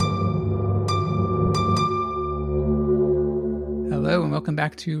welcome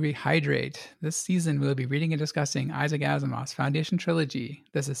back to Rehydrate. This season, we'll be reading and discussing Isaac Asimov's Foundation Trilogy.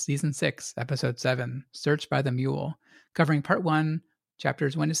 This is Season 6, Episode 7, Searched by the Mule, covering Part 1,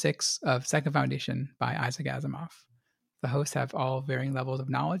 Chapters 1 to 6 of Second Foundation by Isaac Asimov. The hosts have all varying levels of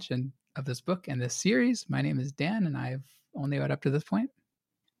knowledge of this book and this series. My name is Dan, and I've only read up to this point.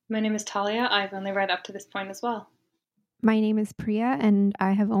 My name is Talia. I've only read up to this point as well. My name is Priya, and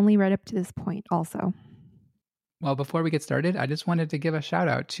I have only read up to this point also. Well, before we get started, I just wanted to give a shout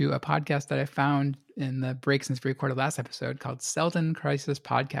out to a podcast that I found in the break since we recorded last episode called Selden Crisis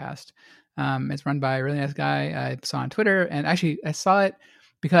Podcast. It's run by a really nice guy I saw on Twitter. And actually, I saw it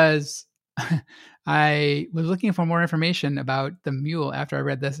because I was looking for more information about the mule after I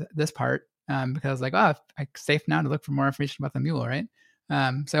read this part, because I was like, oh, it's safe now to look for more information about the mule, right?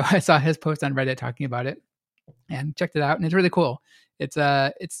 So I saw his post on Reddit talking about it and checked it out, and it's really cool. It's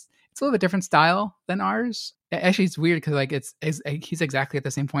a little bit different style than ours. Actually, it's weird because he's exactly at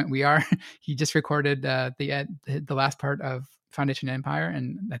the same point we are. He just recorded the last part of Foundation Empire,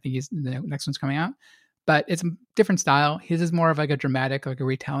 and I think the next one's coming out. But it's a different style. His is more of like a dramatic, like a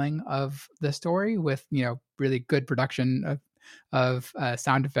retelling of the story with really good production of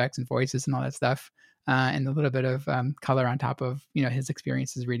sound effects and voices and all that stuff, and a little bit of color on top of his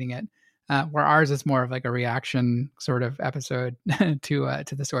experiences reading it. Where ours is more of like a reaction sort of episode to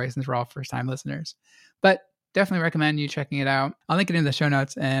the story, since we're all first-time listeners. But definitely recommend you checking it out. I'll link it in the show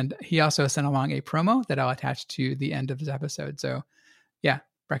notes, and he also sent along a promo that I'll attach to the end of this episode. So yeah,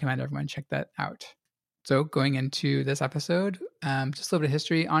 recommend everyone check that out. So going into this episode, just a little bit of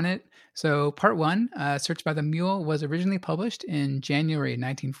history on it. So Part 1, Searched by the Mule, was originally published in January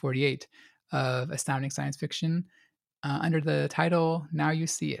 1948 of Astounding Science Fiction under the title Now You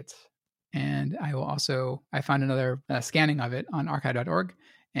See It. And I found another scanning of it on archive.org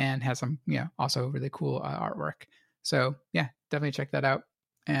and has some, also really cool artwork. So yeah, definitely check that out.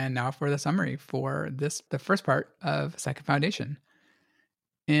 And now for the summary for the first part of Second Foundation.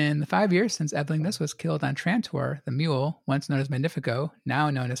 In the 5 years since Evelyn was killed on Trantor, the mule, once known as Magnifico, now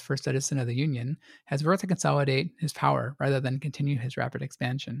known as First Citizen of the Union, has worked to consolidate his power rather than continue his rapid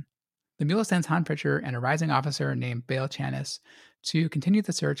expansion. The mule sends Han Pritcher and a rising officer named Bale Chanis to continue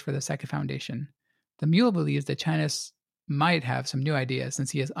the search for the Second Foundation. The mule believes that Chanis might have some new ideas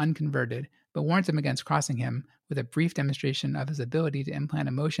since he is unconverted, but warns him against crossing him with a brief demonstration of his ability to implant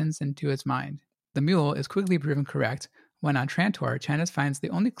emotions into his mind. The mule is quickly proven correct when on Trantor, Chanis finds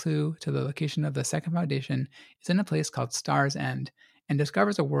the only clue to the location of the Second Foundation is in a place called Star's End, and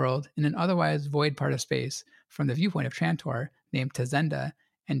discovers a world in an otherwise void part of space from the viewpoint of Trantor named Tazenda,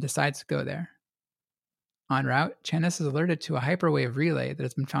 and decides to go there. En route, Chanis is alerted to a hyperwave relay that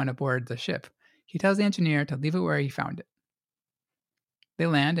has been found aboard the ship. He tells the engineer to leave it where he found it. They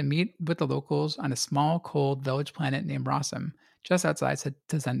land and meet with the locals on a small, cold village planet named Rossum, just outside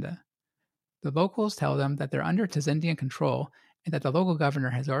Tazenda. The locals tell them that they're under Tazendian control and that the local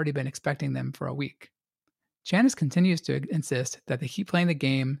governor has already been expecting them for a week. Chanis continues to insist that they keep playing the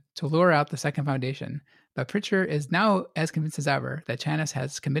game to lure out the Second Foundation, but Pritcher is now as convinced as ever that Chanis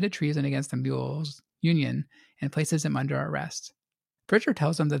has committed treason against the Mule's union and places him under arrest. Pritcher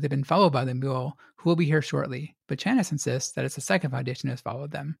tells them that they've been followed by the Mule, who will be here shortly, but Chanis insists that it's the Second Foundation that has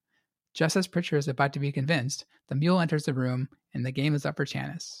followed them. Just as Pritcher is about to be convinced, the Mule enters the room, and the game is up for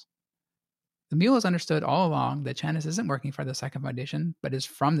Chanis. The Mule has understood all along that Chanis isn't working for the Second Foundation, but is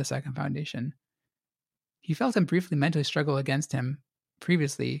from the Second Foundation. He felt him briefly mentally struggle against him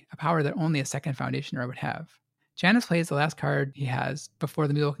previously, a power that only a Second Foundationer would have. Chanis plays the last card he has before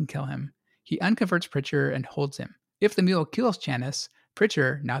the Mule can kill him. He unconverts Pritcher and holds him. If the Mule kills Chanis,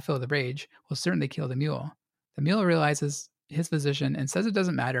 Pritcher, now filled with rage, will certainly kill the Mule. The Mule realizes his position and says it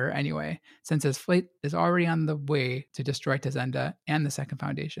doesn't matter anyway, since his fleet is already on the way to destroy Tazenda and the Second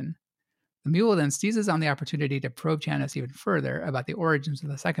Foundation. The Mule then seizes on the opportunity to probe Chanis even further about the origins of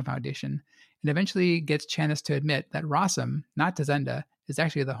the Second Foundation, and eventually gets Chanis to admit that Rossum, not Tazenda, is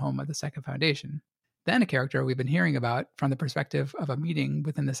actually the home of the Second Foundation. Then a character we've been hearing about from the perspective of a meeting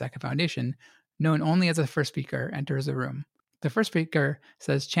within the Second Foundation, known only as the first speaker, enters the room. The first speaker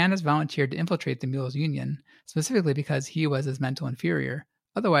says Chanis volunteered to infiltrate the Mule's union, specifically because he was his mental inferior.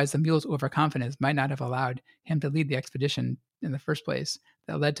 Otherwise, the Mule's overconfidence might not have allowed him to lead the expedition in the first place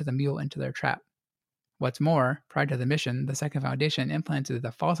that led to the Mule into their trap. What's more, prior to the mission, the Second Foundation implanted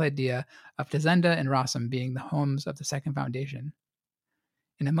the false idea of Tazenda and Rossum being the homes of the Second Foundation.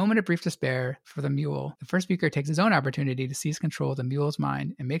 In a moment of brief despair for the Mule, the first speaker takes his own opportunity to seize control of the Mule's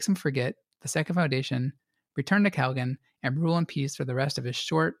mind and makes him forget the Second Foundation, return to Calgan, and rule in peace for the rest of his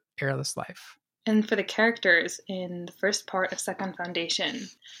short, airless life. And for the characters in the first part of Second Foundation,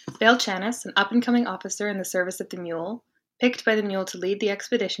 Bale Chanis, an up-and-coming officer in the service of the Mule, picked by the mule to lead the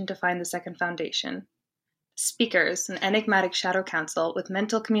expedition to find the second foundation. Speakers, an enigmatic shadow council with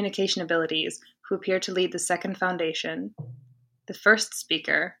mental communication abilities who appear to lead the second foundation. The first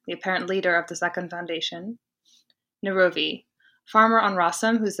speaker, the apparent leader of the second foundation. Nerovi, farmer on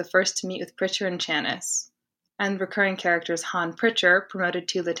Rossum who's the first to meet with Pritcher and Chanis. And recurring characters Han Pritcher, promoted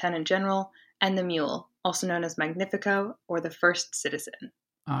to Lieutenant General, and the Mule, also known as Magnifico or the First Citizen.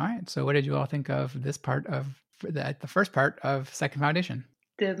 All right. So what did you all think of this part of the first part of Second Foundation?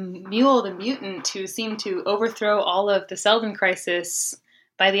 The Mule, the mutant, who seemed to overthrow all of the Selden crisis.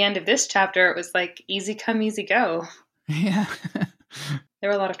 By the end of this chapter, it was like easy come, easy go. Yeah.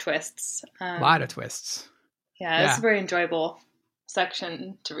 There were a lot of twists. A lot of twists. Yeah, it's a very enjoyable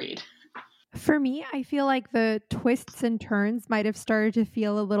section to read. For me, I feel like the twists and turns might have started to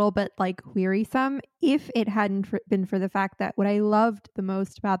feel a little bit like wearisome if it hadn't been for the fact that what I loved the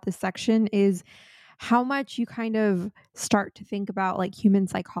most about this section is how much you kind of start to think about like human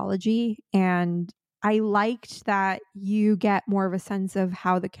psychology. And I liked that you get more of a sense of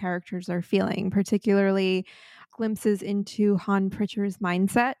how the characters are feeling, particularly glimpses into Han Pritcher's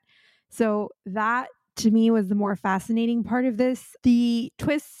mindset. So that to me was the more fascinating part of this. The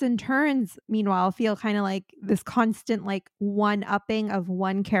twists and turns, meanwhile, feel kind of like this constant like one-upping of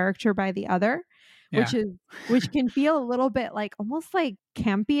one character by the other, which can feel a little bit like almost like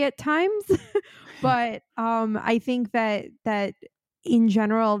campy at times. But I think that in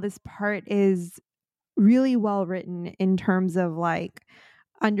general, this part is really well written in terms of like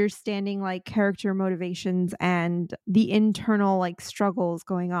understanding like character motivations and the internal like struggles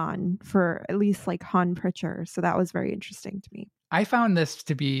going on for at least like Han Pritcher. So that was very interesting to me. I found this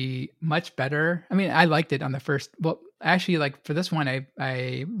to be much better. I mean, I liked it on the first, well, actually, like for this one,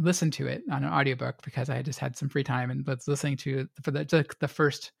 I listened to it on an audiobook because I just had some free time and was listening to for the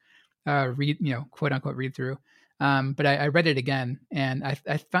first read, quote unquote read through. But I read it again and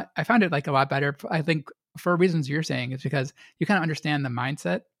I found it like a lot better. I think for reasons you're saying, it's because you kind of understand the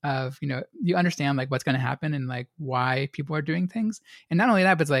mindset of, you understand like what's going to happen and like why people are doing things. And not only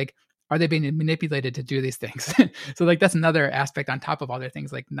that, but it's like, are they being manipulated to do these things? So like, that's another aspect on top of all their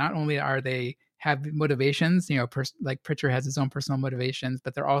things. Like not only are they have motivations, like Pritcher has his own personal motivations,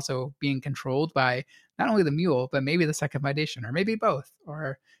 but they're also being controlled by not only the mule, but maybe the second foundation or maybe both,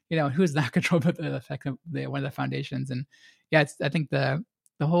 or, who's not controlled by one of the foundations. And yeah, I think the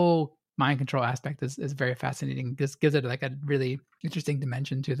whole mind control aspect is very fascinating. This gives it like a really interesting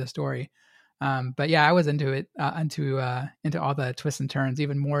dimension to the story. But yeah, I was into it, into all the twists and turns,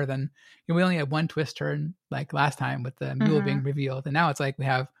 even more than we only had one twist turn like last time with the mule being revealed, and now it's like we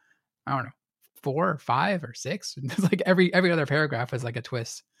have, I don't know, 4 or 5 or 6. It's like every other paragraph is like a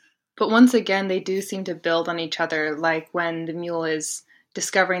twist. But once again, they do seem to build on each other. Like when the mule is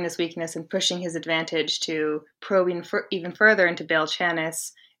discovering this weakness and pushing his advantage to probe even further into Bail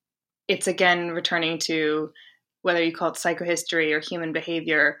Chanis, it's again returning to whether you call it psychohistory or human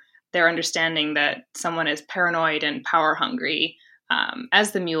behavior, their understanding that someone is paranoid and power hungry.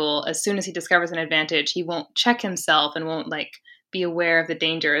 As the mule, as soon as he discovers an advantage, he won't check himself and won't like be aware of the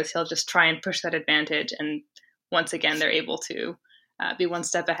dangers. He'll just try and push that advantage. And once again, they're able to be one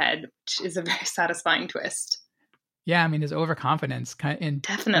step ahead, which is a very satisfying twist. Yeah, I mean, his overconfidence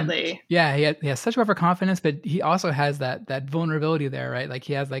definitely. And he has such overconfidence, but he also has that vulnerability there, right? Like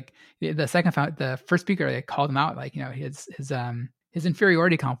he has like the first speaker, they called him out, like his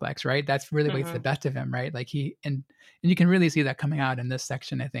inferiority complex, right? That's really weighs the best of him, right? Like and you can really see that coming out in this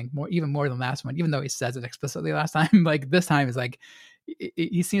section, I think, even more than last one, even though he says it explicitly last time. Like this time is like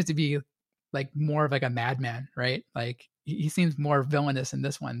he seems to be like more of like a madman, right? Like he seems more villainous in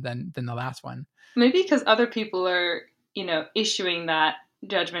this one than the last one. Maybe because other people are, issuing that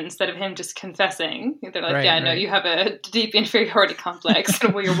judgment instead of him just confessing. They're like, right. No, you have a deep inferiority complex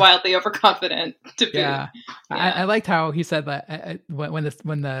and you're wildly overconfident to be. Yeah. I liked how he said that when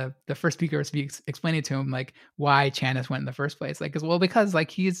the first speaker was explaining to him like why Chanis went in the first place. Like, because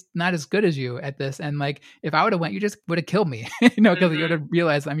like he's not as good as you at this, and like if I would have went, you just would have killed me, because you would have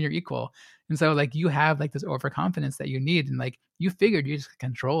realized I'm your equal. And so like you have like this overconfidence that you need, and like you figured you just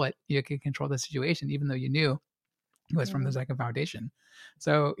control it, you could control the situation, even though you knew it was from the second foundation.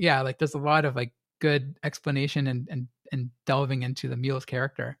 So yeah, like there's a lot of like good explanation and delving into the mule's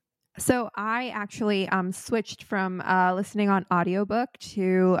character. So I actually switched from listening on audiobook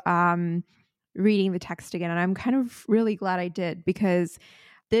to reading the text again, and I'm kind of really glad I did, because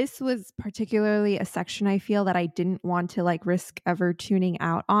this was particularly a section I feel that I didn't want to like risk ever tuning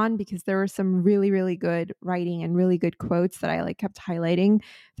out on, because there were some really, really good writing and really good quotes that I like kept highlighting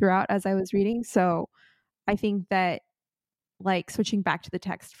throughout as I was reading. So I think that like switching back to the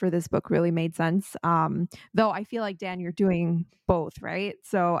text for this book really made sense. Though I feel like, Dan, you're doing both, right?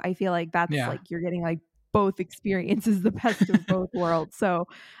 So I feel like that's Yeah. like you're getting like both experiences, the best of both worlds. So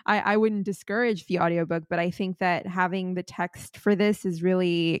I wouldn't discourage the audiobook, but I think that having the text for this is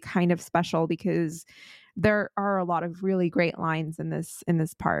really kind of special because there are a lot of really great lines in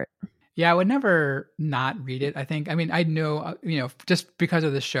this part. Yeah, I would never not read it. I think, I mean, I know, just because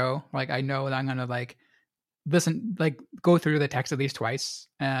of the show, like I know that I'm going to like listen, like go through the text at least twice.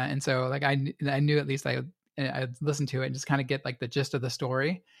 And so like, I knew at least I'd listen to it and just kind of get like the gist of the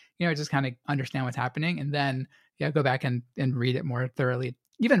story, just kind of understand what's happening. And then, go back and read it more thoroughly.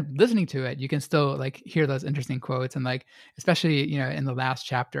 Even listening to it, you can still like hear those interesting quotes. And like, especially, in the last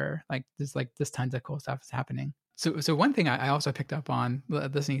chapter, like there's tons of cool stuff is happening. So one thing I also picked up on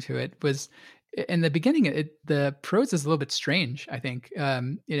listening to it was in the beginning, the prose is a little bit strange. I think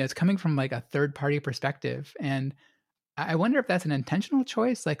it's coming from like a third party perspective, and I wonder if that's an intentional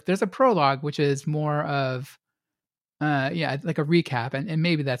choice. Like, there's a prologue which is more of like a recap, and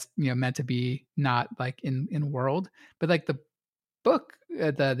maybe that's meant to be not like in world, but like the book,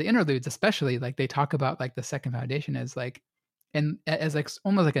 the interludes especially, like they talk about like the second foundation as like, and as like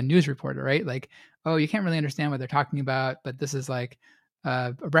almost like a news reporter, right? Like, oh, you can't really understand what they're talking about, but this is like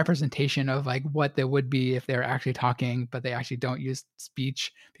a representation of like what they would be if they're actually talking, but they actually don't use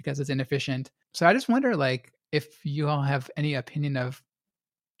speech because it's inefficient. So I just wonder, like, if you all have any opinion of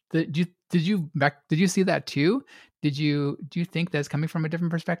did you see that too? Do you think that's coming from a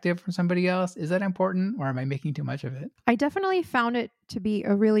different perspective from somebody else? Is that important, or am I making too much of it? I definitely found it to be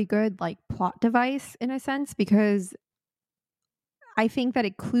a really good like plot device in a sense, because I think that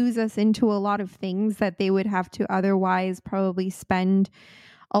it clues us into a lot of things that they would have to otherwise probably spend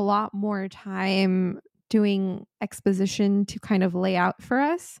a lot more time doing exposition to kind of lay out for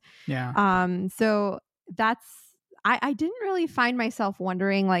us. Yeah. So that's, I didn't really find myself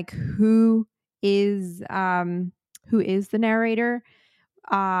wondering like who is the narrator.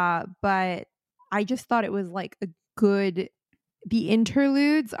 But I just thought it was like the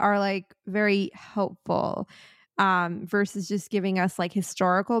interludes are like very helpful. Versus just giving us like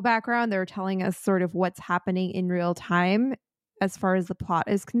historical background. They're telling us sort of what's happening in real time as far as the plot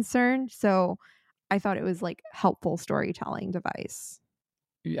is concerned. So I thought it was like helpful storytelling device.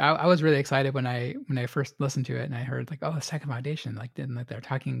 I was really excited when I first listened to it and I heard like, oh, the second foundation, like then like they're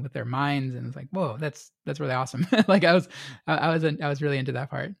talking with their minds, and it's like, whoa, that's really awesome. Like I was really into that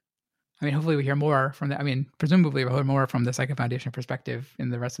part. I mean, hopefully we hear more from that. I mean, presumably we'll hear more from the second foundation perspective in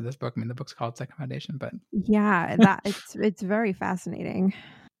the rest of this book. I mean, the book's called Second Foundation, but yeah, that it's very fascinating.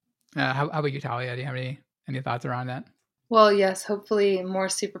 How about you, Talia? Do you have any thoughts around that? Well, yes, hopefully more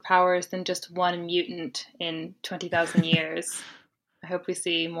superpowers than just one mutant in 20,000 years. I hope we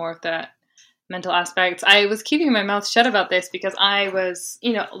see more of that mental aspect. I was keeping my mouth shut about this because I was,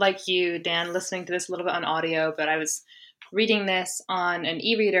 like you, Dan, listening to this a little bit on audio, but I was reading this on an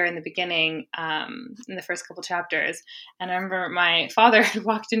e-reader in the beginning, in the first couple chapters. And I remember my father had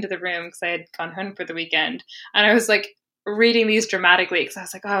walked into the room because I had gone home for the weekend. And I was like reading these dramatically because I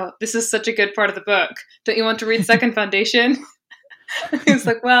was like, oh, this is such a good part of the book. Don't you want to read Second Foundation? He was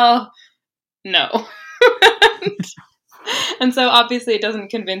like, well, no. And so obviously it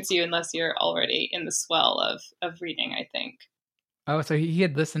doesn't convince you unless you're already in the swell of reading, I think. Oh, so he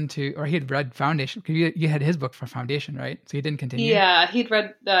had listened to, or he had read Foundation. You had his book for Foundation, right? So he didn't continue? Yeah, he'd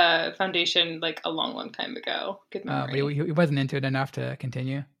read Foundation like a long, long time ago. Good memory. But he wasn't into it enough to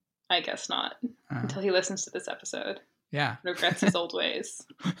continue? I guess not. Until he listens to this episode. Yeah. Regrets his old ways.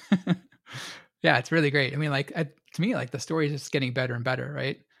 Yeah, it's really great. I mean, like, to me, like, the story is just getting better and better,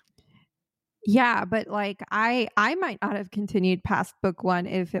 right? Yeah, but like I might not have continued past book one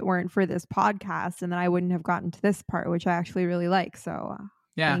if it weren't for this podcast, and then I wouldn't have gotten to this part, which I actually really like. So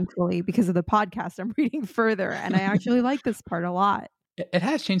yeah, thankfully, because of the podcast, I'm reading further, and I actually like this part a lot. It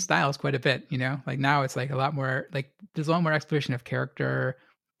has changed styles quite a bit, like now it's like a lot more, like there's a lot more exploration of character.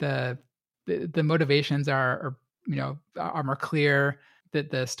 The motivations are more clear. That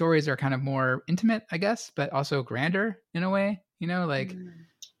the stories are kind of more intimate, I guess, but also grander in a way, like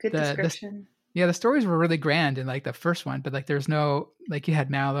good description. The stories were really grand in like the first one, but like there's no, like you had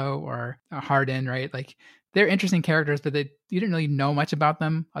Mallow or Hardin, right? Like they're interesting characters, but you didn't really know much about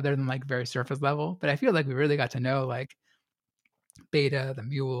them other than like very surface level. But I feel like we really got to know like Beta, the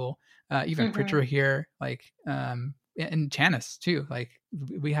mule, even Pritchard here, like, and Channis too. Like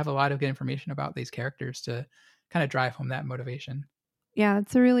we have a lot of good information about these characters to kind of drive home that motivation. Yeah,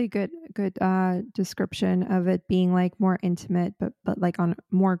 it's a really good description of it being like more intimate, but like on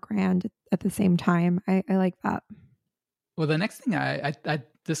more grand at the same time. I like that. Well, the next thing I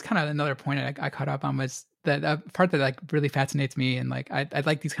just kind of another point I caught up on was part that like really fascinates me, and like I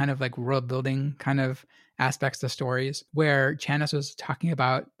like these kind of like world building kind of aspects to stories, where Chanis was talking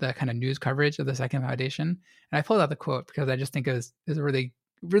about the kind of news coverage of the Second Foundation, and I pulled out the quote because I just think it is a really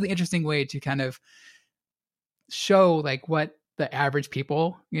interesting way to kind of show like what the average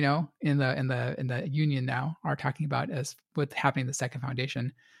people, you know, in the union now are talking about as what's happening in the Second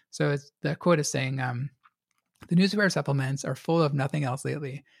Foundation. So the quote is saying, the newspaper supplements are full of nothing else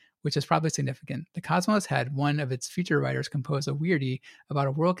lately, which is probably significant. The Cosmos had one of its feature writers compose a weirdie about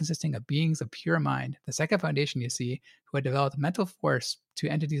a world consisting of beings of pure mind. The Second Foundation, you see, who had developed mental force to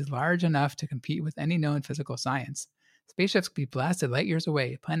entities large enough to compete with any known physical science. Spaceships could be blasted light years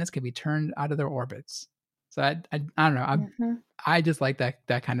away. Planets could be turned out of their orbits. So I don't know. I just like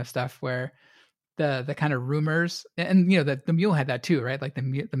that kind of stuff where the kind of rumors, and you know the mule had that too, right? Like the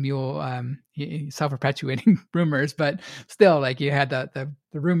mule self-perpetuating rumors, but still like you had the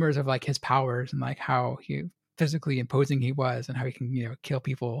rumors of like his powers and like how he physically imposing he was, and how he can, you know, kill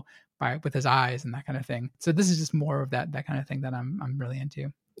people with his eyes and that kind of thing. So this is just more of that kind of thing that I'm really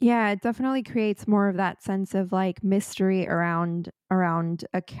into. Yeah, it definitely creates more of that sense of like mystery around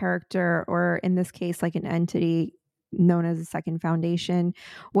a character, or in this case, like an entity known as a Second Foundation,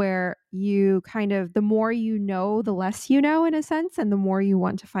 where you kind of, the more you know, the less you know in a sense, and the more you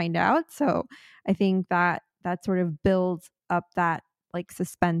want to find out. So I think that sort of builds up that like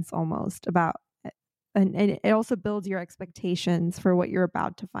suspense almost about it. And it also builds your expectations for what you're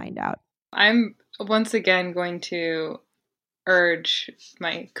about to find out. I'm once again going to urge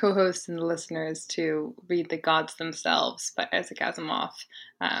my co-hosts and the listeners to read The Gods Themselves by Isaac Asimov,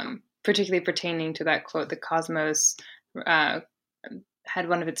 particularly pertaining to that quote, the Cosmos had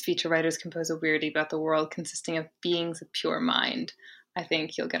one of its feature writers compose a weirdie about the world consisting of beings of pure mind. I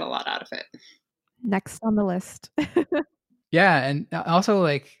think you'll get a lot out of it. Next on the list. Yeah, and also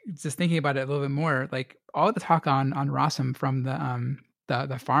like just thinking about it a little bit more, like all the talk on Rossum from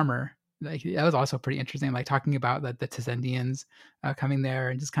the farmer, like that was also pretty interesting. Like talking about the Tzendians coming there,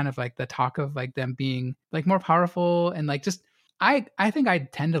 and just kind of like the talk of like them being like more powerful, and like just I think I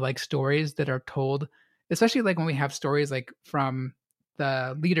tend to like stories that are told, especially like when we have stories like from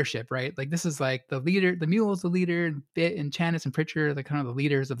the leadership, right? Like this is like the leader, the mule is the leader, Bit and Chanis and Pritchard are the kind of the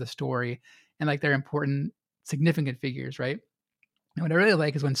leaders of the story, and like they're important, significant figures, right? And what I really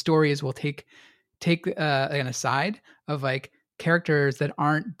like is when stories will take an aside of like characters that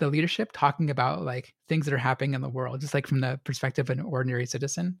aren't the leadership talking about like things that are happening in the world, just like from the perspective of an ordinary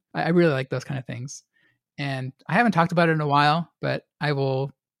citizen. I really like those kind of things. And I haven't talked about it in a while, but I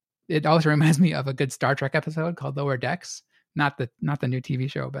will. It also reminds me of a good Star Trek episode called Lower Decks. Not the new TV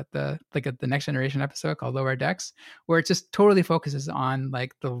show, but the Next Generation episode called Lower Decks, where it just totally focuses on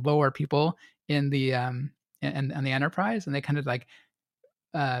like the lower people in the and the Enterprise, and they kind of like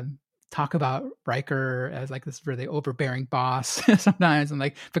talk about Riker as like this really overbearing boss sometimes, and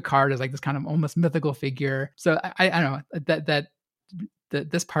like Picard is like this kind of almost mythical figure. So I don't know that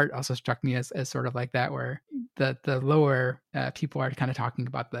this part also struck me as sort of like that, where the lower people are kind of talking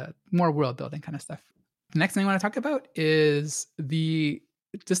about the more world building kind of stuff. The next thing I want to talk about is the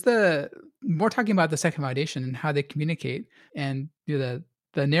more talking about the Second Foundation and how they communicate. And the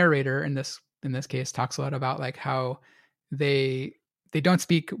narrator in this case talks a lot about like how they don't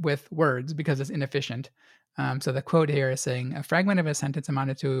speak with words because it's inefficient. So the quote here is saying, a fragment of a sentence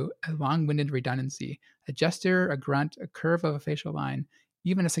amounted to a long-winded redundancy, a gesture, a grunt, a curve of a facial line,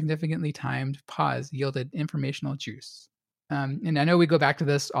 even a significantly timed pause yielded informational juice. And I know we go back to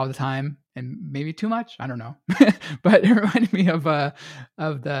this all the time, and maybe too much, I don't know. But it reminded me of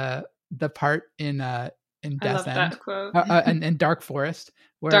the part in Death's End. That quote. And Dark Forest.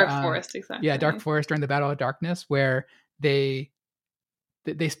 Where, Dark Forest, exactly. Yeah, Dark Forest during the Battle of Darkness, where they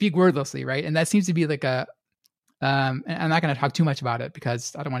speak wordlessly, right? And that seems to be like a and I'm not going to talk too much about it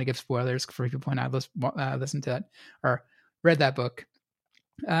because I don't want to give spoilers for people who have not listened to it or read that book.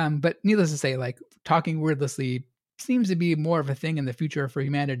 But needless to say, like talking wordlessly seems to be more of a thing in the future for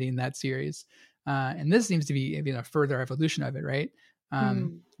humanity in that series. And this seems to be a further evolution of it, right?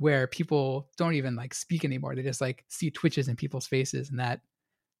 Where people don't even like speak anymore. They just like see twitches in people's faces, and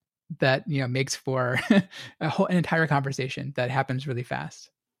that makes for an entire conversation that happens really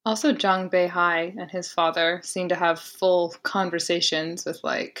fast. Also, Zhang Beihai and his father seem to have full conversations with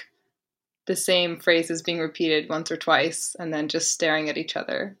like the same phrases being repeated once or twice and then just staring at each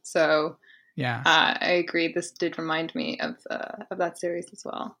other. So yeah, I agree. This did remind me of that series as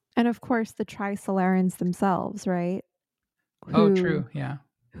well. And of course, the Trisolarans themselves, right? True. Yeah.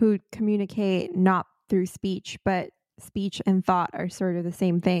 Who communicate not through speech, but speech and thought are sort of the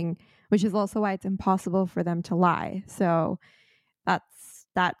same thing, which is also why it's impossible for them to lie. So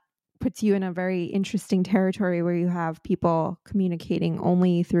that puts you in a very interesting territory where you have people communicating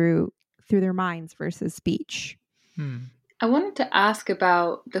only through their minds versus speech. I wanted to ask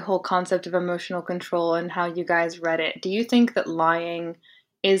about the whole concept of emotional control and how you guys read it. Do you think that lying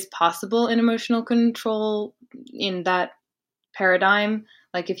is possible in emotional control in that paradigm?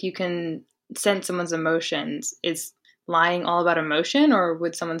 Like, if you can sense someone's emotions, is lying all about emotion, or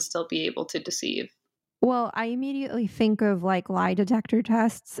would someone still be able to deceive? Well, I immediately think of like lie detector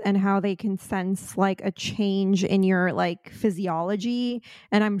tests and how they can sense like a change in your like physiology.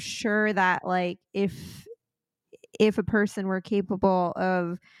 And I'm sure that like if a person were capable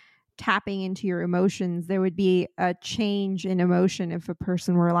of tapping into your emotions, there would be a change in emotion if a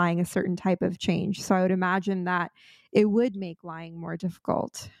person were lying a certain type of change. So I would imagine that it would make lying more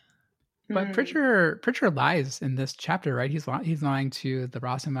difficult. But Pritchard lies in this chapter, right? He's lying to the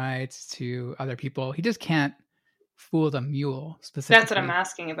Rossamites, to other people. He just can't fool the mule specifically. That's what I'm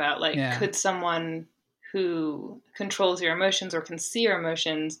asking about. Like, could someone who controls your emotions or can see your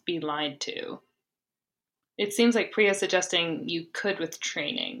emotions be lied to? It seems like Priya's suggesting you could with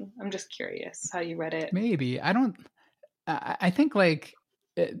training. I'm just curious how you read it. Maybe. I think like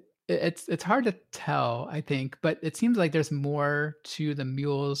it's hard to tell, I think, but it seems like there's more to the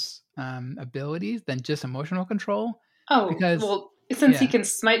mule's abilities than just emotional control. Oh, because, well, since he can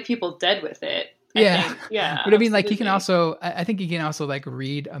smite people dead with it. I think, but I mean, like, he can also, I think he can also like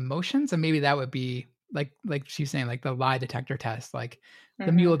read emotions, and maybe that would be like she's saying, like the lie detector test. Like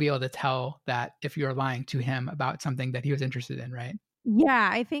the mule will be able to tell that if you're lying to him about something that he was interested in, right? Yeah,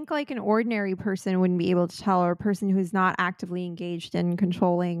 I think like an ordinary person wouldn't be able to tell, or a person who's not actively engaged in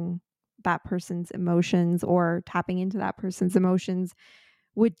controlling that person's emotions or tapping into that person's emotions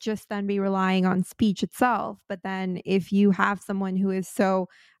would just then be relying on speech itself. But then if you have someone who is so,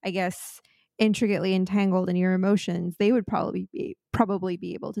 I guess, intricately entangled in your emotions, they would probably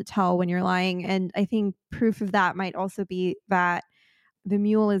be able to tell when you're lying. And I think proof of that might also be that the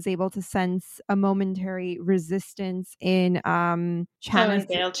mule is able to sense a momentary resistance in Channis.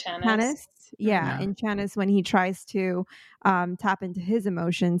 Channis. Yeah, in Channis when he tries to tap into his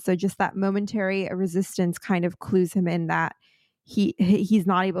emotions. So just that momentary resistance kind of clues him in that he's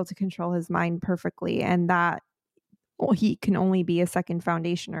not able to control his mind perfectly, and that he can only be a second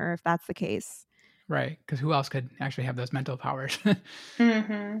foundationer if that's the case. Right, because who else could actually have those mental powers?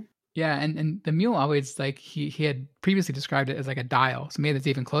 Mm-hmm. Yeah, and the mule always, like, he had previously described it as like a dial, so maybe it's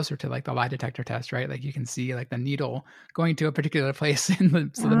even closer to like the lie detector test, right? Like you can see like the needle going to a particular place, so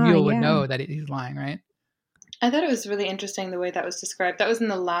the mule would know that he's lying, right? I thought it was really interesting the way that was described. That was in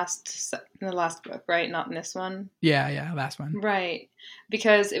the last book, right? Not in this one. Yeah, last one. Right,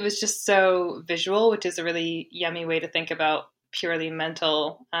 because it was just so visual, which is a really yummy way to think about purely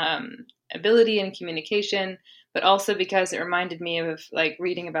mental ability and communication. But also because it reminded me of like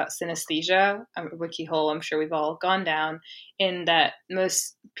reading about synesthesia, a wiki hole I'm sure we've all gone down, in that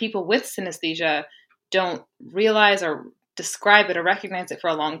most people with synesthesia don't realize or describe it or recognize it for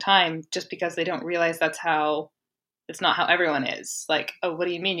a long time, just because they don't realize it's not how everyone is. Like, oh, what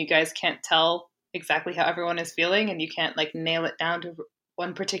do you mean you guys can't tell exactly how everyone is feeling and you can't like nail it down to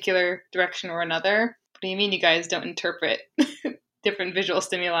one particular direction or another? What do you mean you guys don't interpret different visual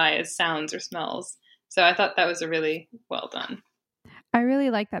stimuli as sounds or smells? So I thought that was a really well done. I really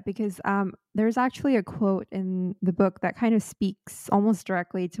like that because there's actually a quote in the book that kind of speaks almost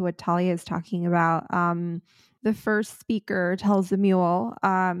directly to what Talia is talking about. The first speaker tells the mule,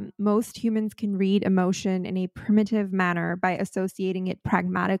 most humans can read emotion in a primitive manner by associating it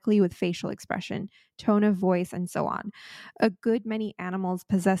pragmatically with facial expression, tone of voice, and so on. A good many animals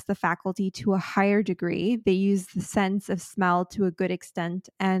possess the faculty to a higher degree. They use the sense of smell to a good extent,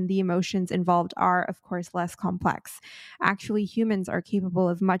 and the emotions involved are, of course, less complex. Actually, humans are capable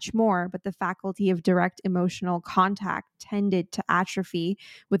of much more, but the faculty of direct emotional contact tended to atrophy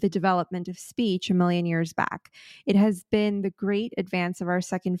with the development of speech a million years back. It has been the great advance of our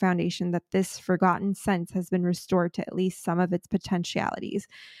second foundation that this forgotten sense has been restored to at least some of its potentialities.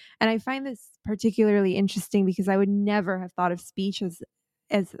 And I find this particularly interesting because I would never have thought of speech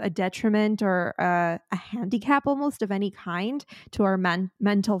as a detriment or a handicap almost of any kind to our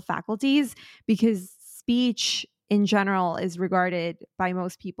mental faculties, because speech in general is regarded by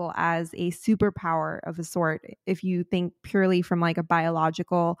most people as a superpower of a sort, if you think purely from like a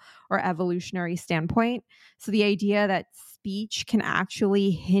biological or evolutionary standpoint. So the idea that speech can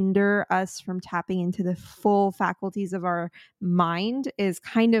actually hinder us from tapping into the full faculties of our mind is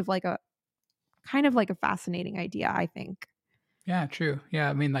kind of like a fascinating idea, I think. Yeah, true. Yeah,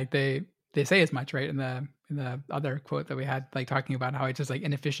 I mean, like they say as much, right? In the other quote that we had, like talking about how it's just like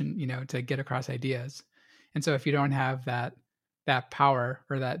inefficient, to get across ideas. And so if you don't have that that power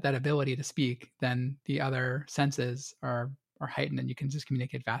or that ability to speak, then the other senses are heightened and you can just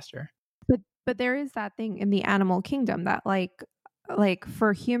communicate faster. But there is that thing in the animal kingdom that like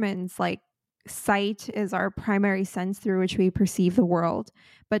for humans, like sight is our primary sense through which we perceive the world.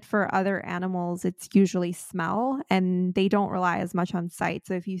 But for other animals, it's usually smell, and they don't rely as much on sight.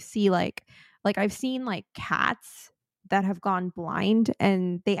 So if you see like I've seen like cats that have gone blind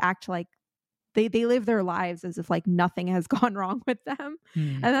and they act like they live their lives as if like nothing has gone wrong with them.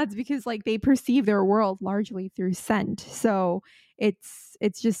 And that's because like they perceive their world largely through scent. So it's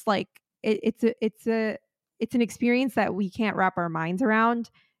just like it's an experience that we can't wrap our minds around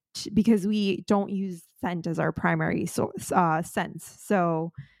because we don't use scent as our primary sense.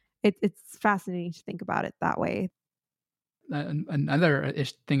 So it's fascinating to think about it that way. Another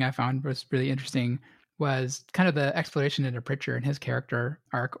thing I found was really interesting was kind of the exploration into Pritchard and his character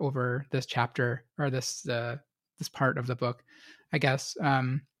arc over this chapter or this part of the book, I guess,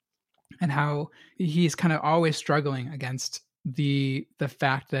 and how he's kind of always struggling against the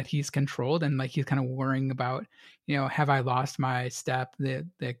fact that he's controlled, and like he's kind of worrying about, have I lost my step?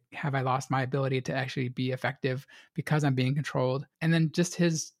 Have I lost my ability to actually be effective because I'm being controlled? And then just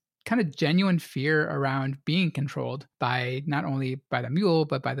his kind of genuine fear around being controlled by not only by the mule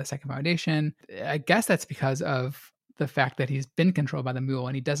but by the Second Foundation. I guess that's because of the fact that he's been controlled by the mule,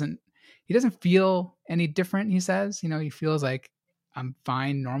 and he doesn't feel any different. He says, he feels like I'm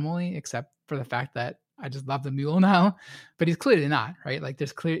fine normally, except for the fact that I just love the mule now. But he's clearly not, right? Like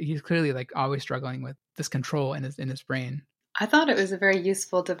he's clearly like always struggling with this control in his brain. I thought it was a very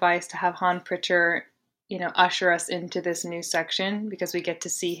useful device to have Han Pritchard, usher us into this new section, because we get to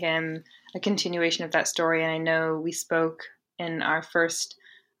see him, a continuation of that story. And I know we spoke in our first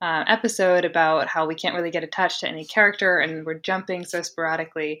episode about how we can't really get attached to any character and we're jumping so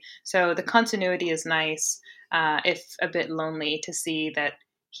sporadically. So the continuity is nice, if a bit lonely, to see that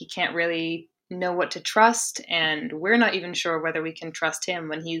he can't really know what to trust. And we're not even sure whether we can trust him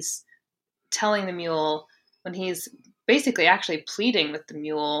when he's telling the mule, when he's basically actually pleading with the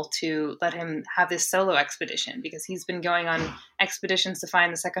mule to let him have this solo expedition, because he's been going on expeditions to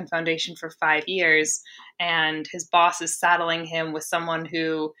find the Second Foundation for 5 years, and his boss is saddling him with someone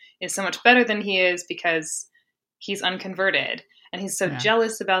who is so much better than he is because he's unconverted. And he's so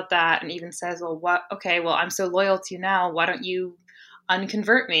jealous about that, and even says, well, I'm so loyal to you now, why don't you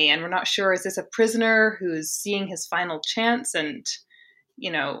unconvert me? And we're not sure, is this a prisoner who's seeing his final chance and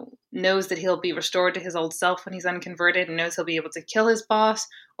knows that he'll be restored to his old self when he's unconverted and knows he'll be able to kill his boss?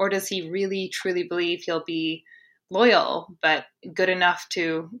 Or does he really truly believe he'll be loyal but good enough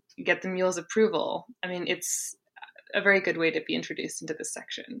to get the mule's approval? I mean, it's a very good way to be introduced into this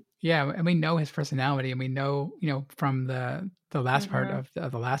section. Yeah, and we know his personality, and we know, from the last part of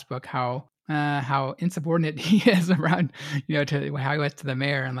the last book how insubordinate he is around, to how he was to the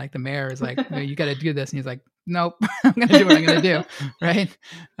mayor, and like the mayor is like, you got to do this, and he's like, nope, I'm going to do what I'm going to do, right?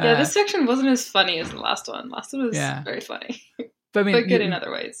 Yeah, this section wasn't as funny as the last one. Last one was very funny, but good in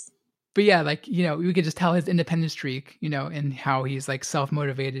other ways. But yeah, like, we could just tell his independent streak, and how he's like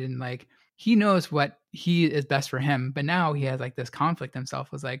self-motivated, and like he knows what he is best for him. But now he has like this conflict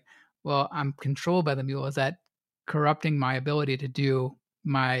himself, was like, well, I'm controlled by the mule. Is that corrupting my ability to do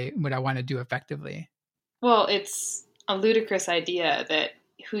what I want to do effectively? Well, it's a ludicrous idea that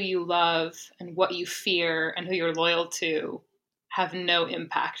who you love and what you fear and who you're loyal to have no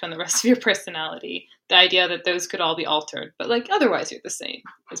impact on the rest of your personality. The idea that those could all be altered, but like otherwise you're the same,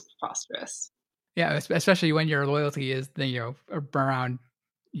 is preposterous. Yeah, especially when your loyalty is, around,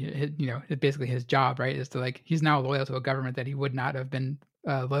 basically his job, right? Is to like, he's now loyal to a government that he would not have been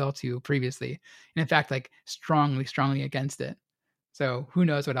loyal to previously, and in fact, like strongly against it. So who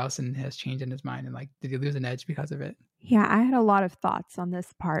knows what else has changed in his mind, and like, did he lose an edge because of it? Yeah, I had a lot of thoughts on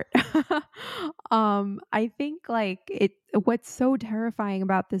this part. I think like what's so terrifying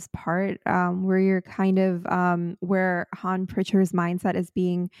about this part, where you're kind of where Han Pritchard's mindset is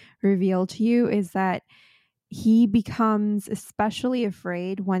being revealed to you, is that he becomes especially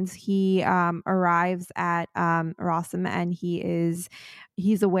afraid once he arrives at Rossum, and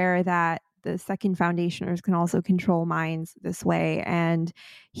he's aware that the Second Foundationers can also control minds this way. And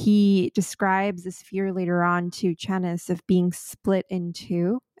he describes this fear later on to Chenis of being split in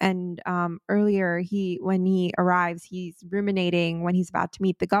two. And earlier, when he arrives, he's ruminating when he's about to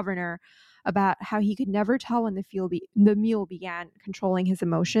meet the governor about how he could never tell when the mule began controlling his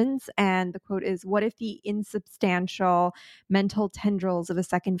emotions. And the quote is, "What if the insubstantial mental tendrils of a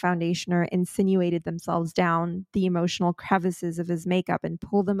second foundationer insinuated themselves down the emotional crevices of his makeup and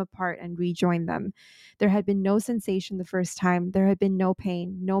pulled them apart and rejoined them? There had been no sensation the first time. There had been no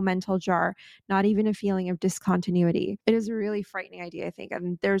pain, no mental jar, not even a feeling of discontinuity." It is a really frightening idea, I think.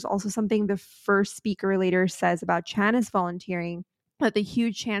 And there's also something the first speaker later says about Chanis volunteering, that the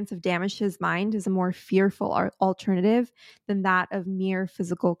huge chance of damage to his mind is a more fearful alternative than that of mere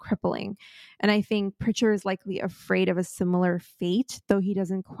physical crippling. And I think Pritchard is likely afraid of a similar fate, though he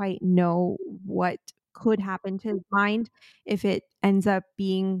doesn't quite know what could happen to his mind if it ends up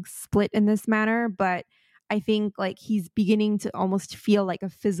being split in this manner. But I think like he's beginning to almost feel like a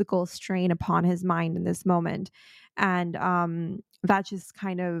physical strain upon his mind in this moment. And that just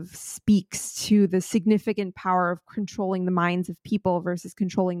kind of speaks to the significant power of controlling the minds of people versus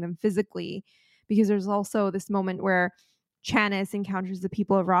controlling them physically. Because there's also this moment where Chanis encounters the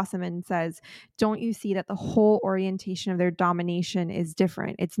people of Rossum and says, "Don't you see that the whole orientation of their domination is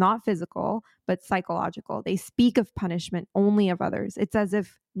different? It's not physical, but psychological. They speak of punishment only of others. It's as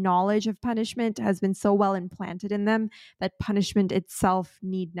if knowledge of punishment has been so well implanted in them that punishment itself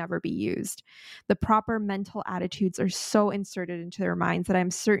need never be used. The proper mental attitudes are so inserted into their minds that I'm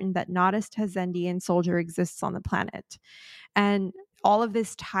certain that not a Tazendian soldier exists on the planet." And all of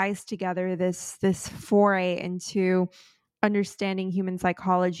this ties together this foray into understanding human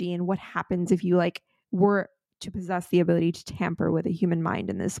psychology and what happens if you like were to possess the ability to tamper with a human mind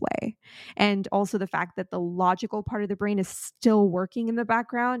in this way. And also the fact that the logical part of the brain is still working in the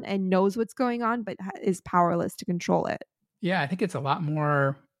background and knows what's going on, but is powerless to control it. Yeah, I think it's a lot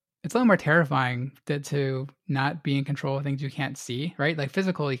more terrifying to not be in control of things you can't see, right? Like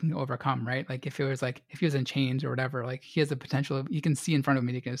physical, you can overcome, right? Like if he was in chains or whatever, like he has the potential, you can see in front of him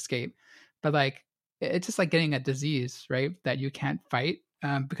and he can escape. But like, it's just like getting a disease, right? That you can't fight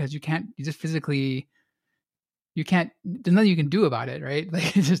because you just physically, there's nothing you can do about it, right?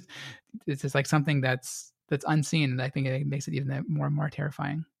 Like it's just like something that's unseen. And I think it makes it even more and more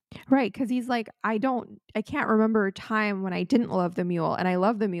terrifying. Right, because he's like, I can't remember a time when I didn't love the mule, and I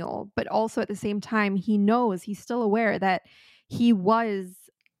love the mule, but also at the same time, he's still aware that he was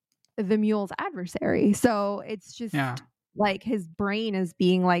the mule's adversary. So it's just like his brain is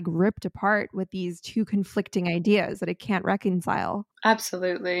being like ripped apart with these two conflicting ideas that it can't reconcile.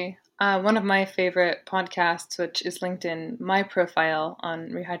 Absolutely. One of my favorite podcasts, which is linked in my profile on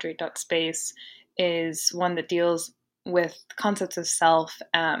rehydrate.space, is one that deals with concepts of self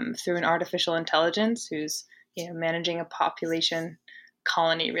through an artificial intelligence who's managing a population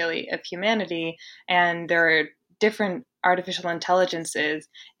colony really of humanity. And there are different artificial intelligences,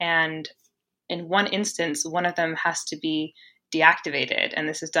 and in one instance one of them has to be deactivated, and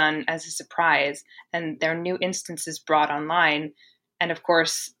this is done as a surprise, and their new instance is brought online. And of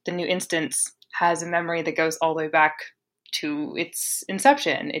course the new instance has a memory that goes all the way back to its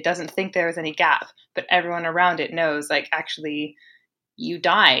inception. It doesn't think there was any gap, but everyone around it knows, like, actually, you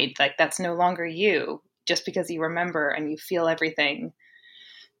died. Like, that's no longer you. Just because you remember and you feel everything,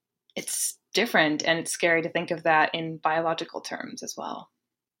 it's different, and it's scary to think of that in biological terms as well.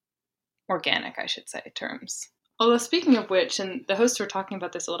 Organic, I should say, terms. Although, speaking of which, and the hosts were talking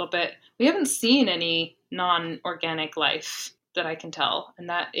about this a little bit, we haven't seen any non-organic life that I can tell, and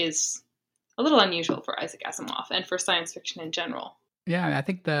that is a little unusual for Isaac Asimov and for science fiction in general. Yeah, I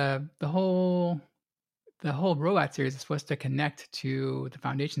think the whole robot series is supposed to connect to the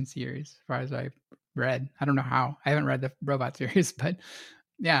Foundation series, as far as I've read. I don't know how. I haven't read the robot series, but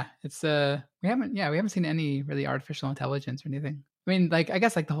yeah, it's we haven't seen any really artificial intelligence or anything. I mean, like, I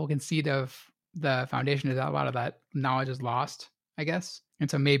guess like the whole conceit of the Foundation is that a lot of that knowledge is lost, I guess. And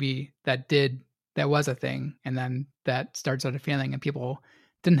so maybe that was a thing, and then that starts out a feeling, and people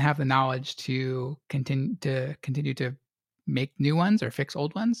didn't have the knowledge to continue to make new ones or fix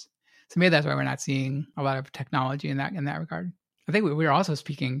old ones. So maybe that's why we're not seeing a lot of technology in that regard. I think we were also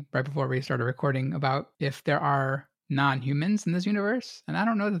speaking right before we started recording about if there are non-humans in this universe, and I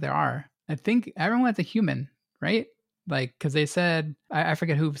don't know that there are. I think everyone's a human, right? Like, because they said, I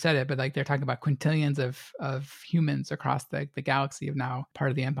forget who said it, but like they're talking about quintillions of humans across the galaxy of now part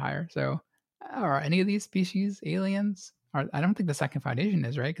of the Empire. So are any of these species aliens? I don't think the Second Foundation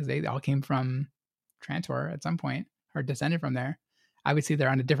is, right? Because they all came from Trantor at some point or descended from there. Obviously, they're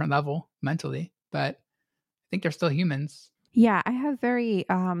on a different level mentally, but I think they're still humans. Yeah, I have very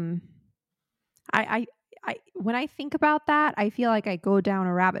I when I think about that, I feel like I go down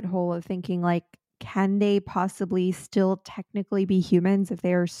a rabbit hole of thinking like, can they possibly still technically be humans if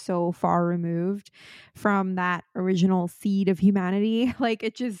they are so far removed from that original seed of humanity? Like,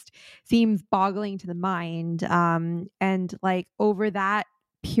 it just seems boggling to the mind. And like over that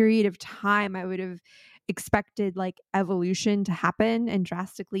period of time, I would have expected like evolution to happen and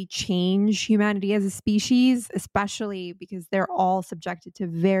drastically change humanity as a species, especially because they're all subjected to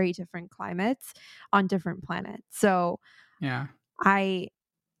very different climates on different planets. So Yeah. I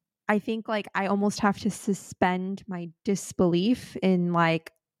think like I almost have to suspend my disbelief in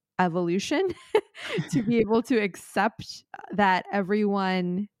like evolution to be able to accept that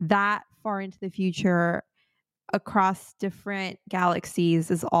everyone that far into the future across different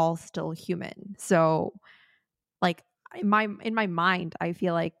galaxies is all still human. So like in my mind, I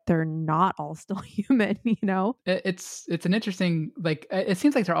feel like they're not all still human, you know? It's an interesting, like, it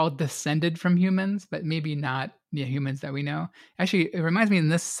seems like they're all descended from humans, but maybe not the humans that we know. Actually, it reminds me in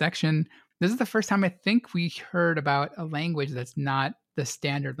this section, this is the first time I think we heard about a language that's not the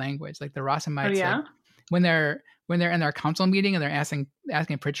standard language. Like the Oh Rossamites, like yeah. when they're in their council meeting and they're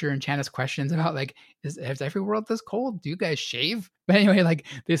asking Pritchard and Janice questions about like, is every world this cold? Do you guys shave? But anyway, like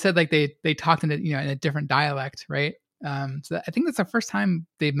they said, like they talked in a different dialect, right? So I think that's the first time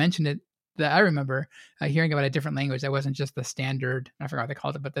they mentioned it that I remember hearing about a different language that wasn't just the standard. I forgot what they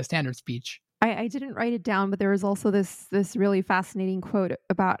called it, but the standard speech. I didn't write it down, but there was also this really fascinating quote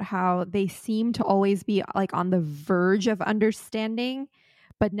about how they seem to always be like on the verge of understanding,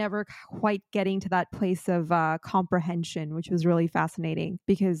 but never quite getting to that place of comprehension, which was really fascinating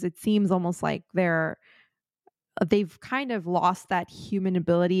because it seems almost like they've kind of lost that human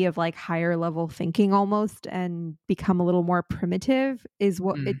ability of like higher level thinking almost and become a little more primitive is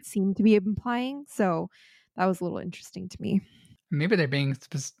what it seemed to be implying. So that was a little interesting to me. Maybe they're being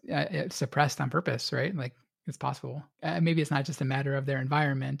suppressed on purpose, right? Like it's possible. Maybe it's not just a matter of their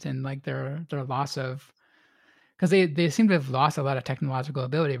environment and like their loss of, because they seem to have lost a lot of technological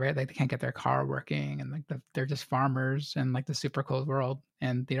ability, right? Like they can't get their car working, and like they're just farmers in like the super cold world,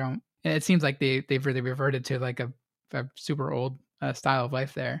 and they don't. And it seems like they've really reverted to like a super old style of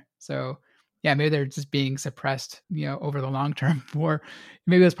life there. So yeah, maybe they're just being suppressed, over the long term. For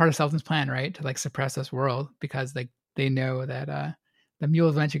maybe it was part of Selden's plan, right, to like suppress this world because like they know that the mule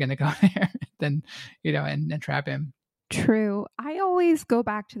is eventually going to go there, then and trap him. True. I always go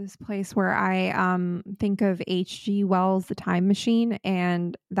back to this place where I think of H.G. Wells' The Time Machine,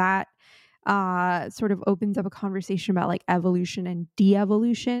 and that sort of opens up a conversation about like evolution and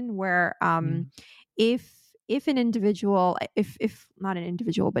de-evolution, where if an individual, if not an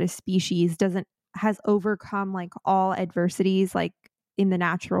individual, but a species has overcome like all adversities, like in the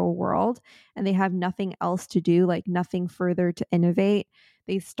natural world, and they have nothing else to do, like nothing further to innovate,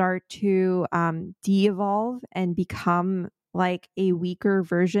 they start to de-evolve and become like a weaker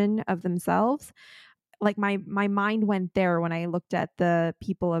version of themselves. Like my mind went there when I looked at the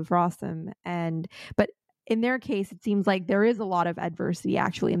people of Rossum, but in their case, it seems like there is a lot of adversity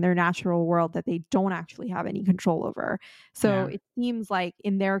actually in their natural world that they don't actually have any control over. So it seems like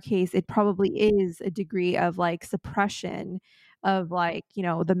in their case, it probably is a degree of like suppression of like,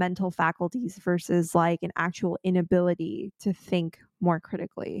 the mental faculties versus like an actual inability to think more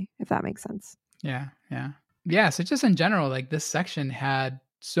critically, if that makes sense. Yeah. So just in general, like this section had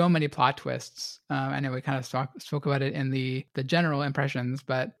so many plot twists. I know we kind of spoke about it in the general impressions,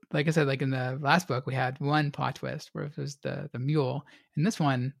 but like I said, like in the last book, we had one plot twist where it was the mule. In this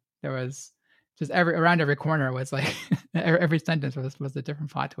one, there was just around every corner was like every sentence was a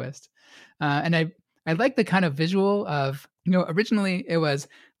different plot twist. And I like the kind of visual of, originally it was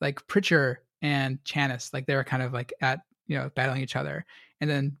like Pritchard and Janice, like they were kind of like at, battling each other. And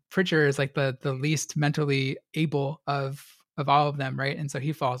then Pritchard is like the least mentally able of all of them, right? And so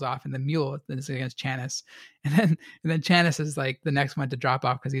he falls off, and the mule is against Janice, and then Janice is like the next one to drop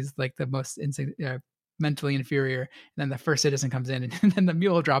off because he's like the most mentally inferior. And then the first citizen comes in, and then the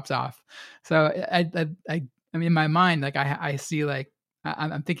mule drops off. So I mean, in my mind, like I see like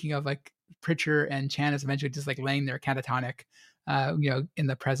I'm thinking of like Pritchard and Janice eventually just like laying there catatonic, in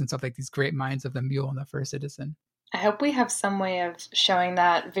the presence of like these great minds of the mule and the first citizen. I hope we have some way of showing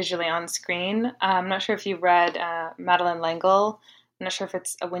that visually on screen. I'm not sure if you read Madeleine L'Engle. I'm not sure if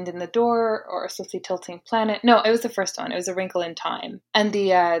it's A Wind in the Door or A Swiftly Tilting Planet. No, it was the first one. It was A Wrinkle in Time. And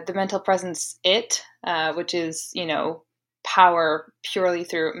the mental presence, which is, power purely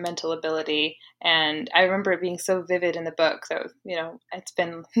through mental ability. And I remember it being so vivid in the book. So, it's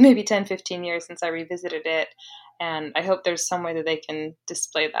been maybe 10, 15 years since I revisited it. And I hope there's some way that they can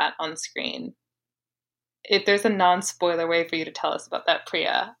display that on screen. If there's a non-spoiler way for you to tell us about that,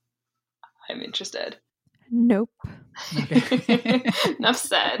 Priya, I'm interested. Nope. Okay. Enough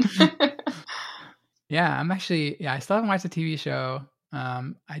said. Yeah, I'm actually I still haven't watched the TV show.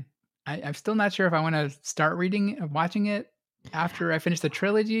 I'm still not sure if I want to start watching it after I finish the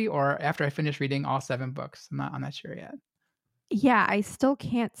trilogy or after I finish reading all 7 books. I'm not sure yet. Yeah, I still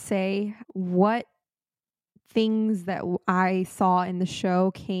can't say what things that I saw in the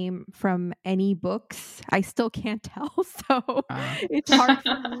show came from any books. I still can't tell. So it's hard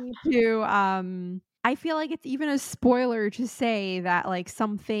for me to I feel like it's even a spoiler to say that like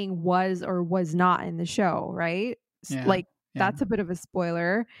something was or was not in the show, right? Yeah. Like Yeah. that's a bit of a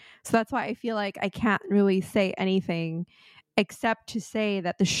spoiler. So that's why I feel like I can't really say anything except to say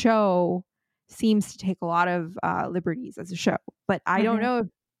that the show seems to take a lot of liberties as a show. But I don't know if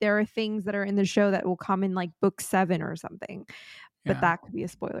there are things that are in the show that will come in like book 7 or something. But Yeah. that could be a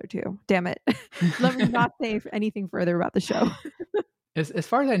spoiler too. Damn it. Let me not say anything further about the show. As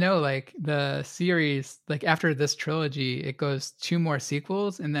far as I know, like the series, like after this trilogy, it goes 2 more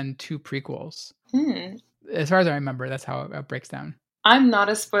sequels and then 2 prequels. As far as I remember, that's how it breaks down. I'm not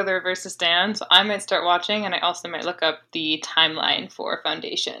a spoiler versus Dan, so I might start watching, and I also might look up the timeline for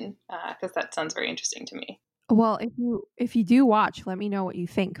Foundation because that sounds very interesting to me. Well, if you do watch, let me know what you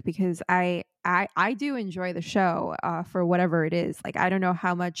think because I do enjoy the show for whatever it is. Like I don't know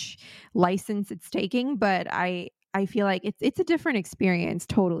how much license it's taking, but I feel like it's a different experience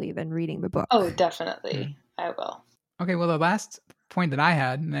totally than reading the book. Oh, definitely. I will. Okay, well, the last point that I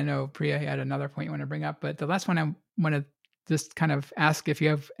had, and I know Priya had another point you want to bring up, but the last one I want to just kind of ask if you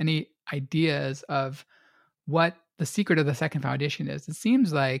have any ideas of what the secret of the second foundation is. It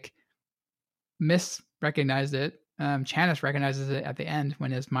seems like Miss recognized it. Chanis recognizes it at the end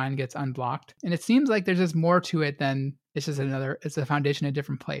when his mind gets unblocked. And it seems like there's just more to it than it's just it's a foundation in a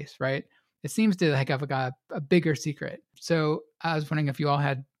different place, right? It seems to like have a bigger secret. So I was wondering if you all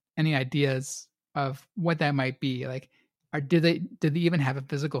had any ideas of what that might be. Like, did they even have a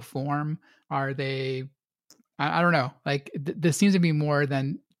physical form? Are they, I don't know. Like, this seems to be more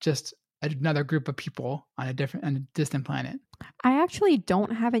than just another group of people on a distant planet. I actually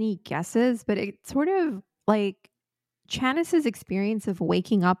don't have any guesses, but it's sort of like Chanis's experience of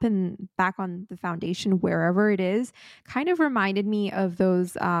waking up and back on the foundation wherever it is kind of reminded me of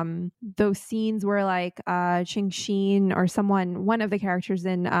those scenes where like Ching Sheen or one of the characters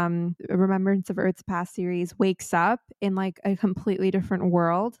in Remembrance of Earth's Past series wakes up in like a completely different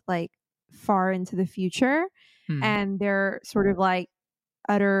world, like far into the future. And they're sort of like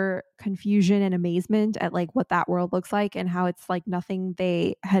utter confusion and amazement at like what that world looks like and how it's like nothing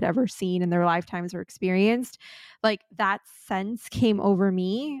they had ever seen in their lifetimes or experienced. Like that sense came over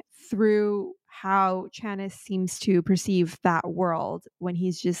me through how Chanis seems to perceive that world when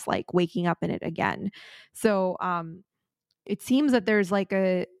he's just like waking up in it again. So it seems that there's like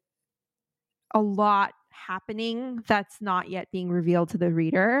a lot happening that's not yet being revealed to the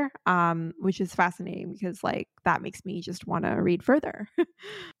reader, which is fascinating because like that makes me just want to read further.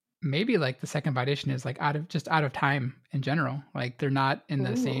 Maybe like the second foundation is like out of time in general. Like they're not in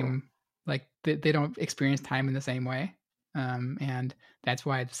the same, like they don't experience time in the same way, and that's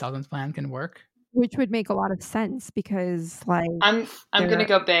why the Seldon's plan can work. Which would make a lot of sense because like I'm gonna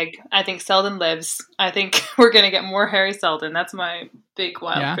go big. I think Seldon lives. I think we're gonna get more Harry Seldon. That's my big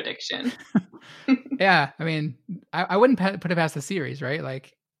wild prediction. Yeah, I mean, I wouldn't put it past the series, right?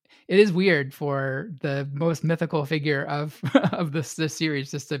 Like, it is weird for the most mythical figure of this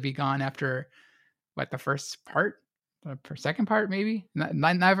series just to be gone after what, the first part, the second part, maybe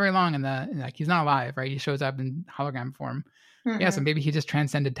not very long. Like he's not alive, right? He shows up in hologram form. Yeah, so maybe he just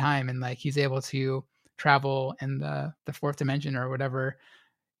transcended time and like he's able to travel in the fourth dimension or whatever.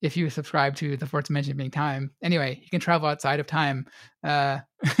 If you subscribe to the fourth dimension being time, anyway, he can travel outside of time, and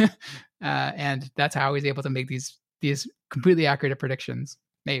that's how he's able to make these completely accurate predictions.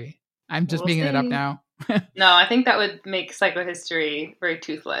 Maybe I'm just making it up now. No, I think that would make psychohistory very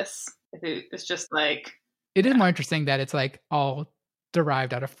toothless. If it's just like it is more interesting that it's like all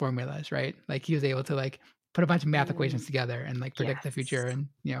derived out of formulas, right? Like he was able to like put a bunch of math equations together and like predict the future and,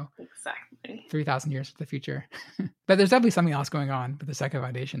 exactly 3,000 years for the future. But there's definitely something else going on with the second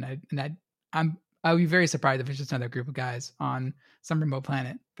foundation. I would be very surprised if it's just another group of guys on some remote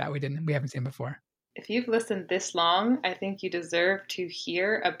planet that we haven't seen before. If you've listened this long, I think you deserve to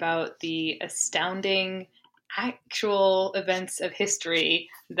hear about the astounding actual events of history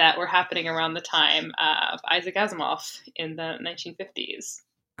that were happening around the time of Isaac Asimov in the 1950s.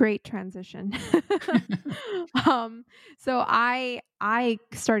 Great transition. So I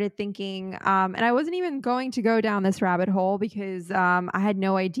started thinking, and I wasn't even going to go down this rabbit hole because I had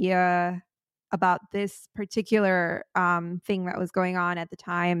no idea about this particular thing that was going on at the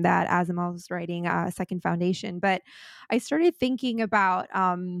time that Asimov was writing Second Foundation. But I started thinking about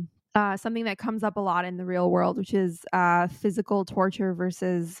something that comes up a lot in the real world, which is physical torture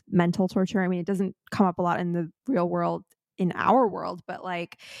versus mental torture. I mean, it doesn't come up a lot in the real world, in our world, but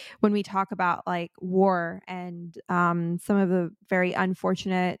like when we talk about like war and some of the very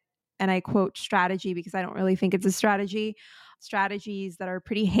unfortunate, and I quote strategy because I don't really think it's a strategy, strategies that are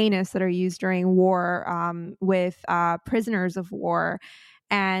pretty heinous that are used during war with prisoners of war.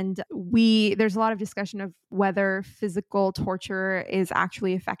 And there's a lot of discussion of whether physical torture is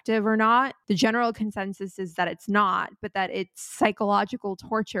actually effective or not. The general consensus is that it's not, but that it's psychological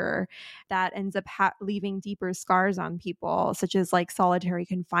torture that ends up leaving deeper scars on people, such as like solitary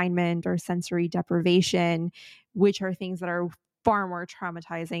confinement or sensory deprivation, which are things that are far more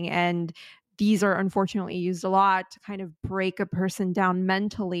traumatizing. And these are unfortunately used a lot to kind of break a person down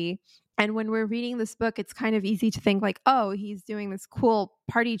mentally. And when we're reading this book, it's kind of easy to think like, oh, he's doing this cool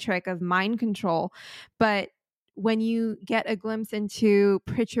party trick of mind control. But when you get a glimpse into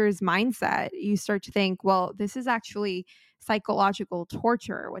Pritchard's mindset, you start to think, well, this is actually psychological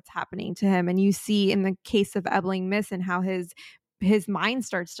torture, what's happening to him. And you see in the case of Ebeling Misson how his mind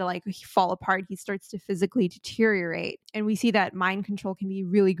starts to like fall apart. He starts to physically deteriorate. And we see that mind control can be a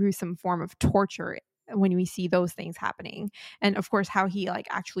really gruesome form of torture when we see those things happening. And of course, how he like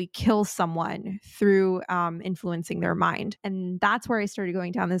actually kills someone through influencing their mind. And that's where I started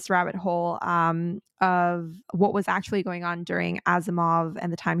going down this rabbit hole of what was actually going on during Asimov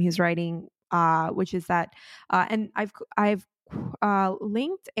and the time he was writing, which is that, and I've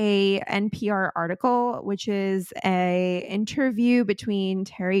linked a NPR article, which is a interview between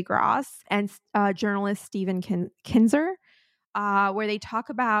Terry Gross and journalist Stephen Kinzer, where they talk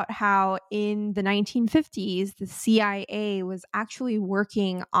about how in the 1950s, the CIA was actually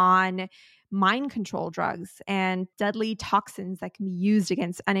working on mind control drugs and deadly toxins that can be used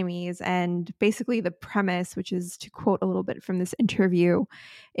against enemies. And basically, the premise, which is to quote a little bit from this interview,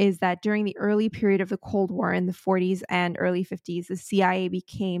 is that during the early period of the Cold War in the 40s and early 50s, the CIA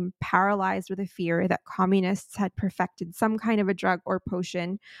became paralyzed with a fear that communists had perfected some kind of a drug or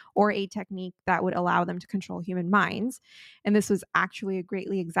potion or a technique that would allow them to control human minds. And this was actually a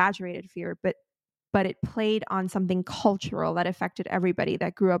greatly exaggerated fear, but it played on something cultural that affected everybody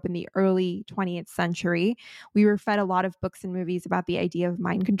that grew up in the early 20th century. We were fed a lot of books and movies about the idea of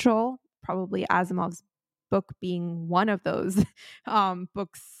mind control, probably Asimov's book being one of those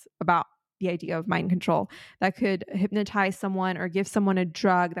books about the idea of mind control that could hypnotize someone or give someone a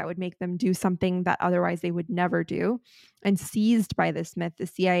drug that would make them do something that otherwise they would never do. And seized by this myth, the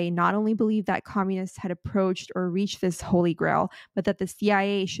CIA not only believed that communists had approached or reached this holy grail, but that the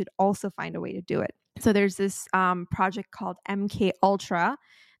CIA should also find a way to do it. So there's this project called MK Ultra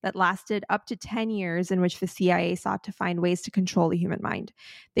that lasted up to 10 years, in which the CIA sought to find ways to control the human mind.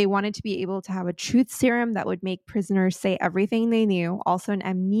 They wanted to be able to have a truth serum that would make prisoners say everything they knew, also an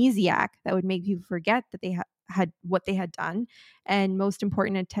amnesiac that would make people forget that they had what they had done, and most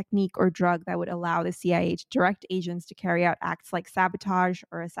important, a technique or drug that would allow the CIA to direct agents to carry out acts like sabotage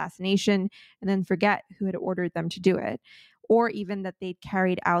or assassination and then forget who had ordered them to do it, or even that they'd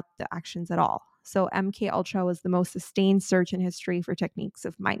carried out the actions at all. So MK Ultra was the most sustained search in history for techniques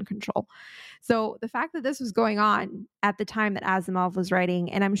of mind control. So the fact that this was going on at the time that Asimov was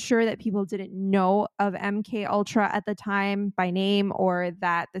writing, and I'm sure that people didn't know of MK Ultra at the time by name, or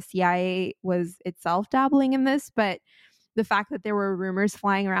that the CIA was itself dabbling in this, but the fact that there were rumors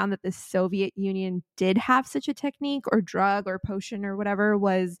flying around that the Soviet Union did have such a technique or drug or potion or whatever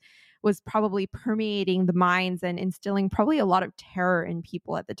was probably permeating the minds and instilling probably a lot of terror in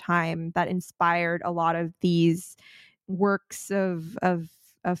people at the time that inspired a lot of these works of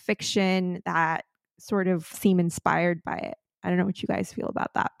fiction that sort of seem inspired by it. I don't know what you guys feel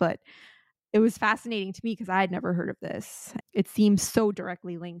about that, but it was fascinating to me because I had never heard of this. It seems so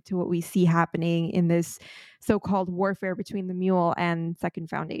directly linked to what we see happening in this so-called warfare between the Mule and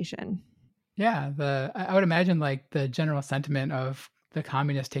Second Foundation. Yeah, I would imagine like the general sentiment of the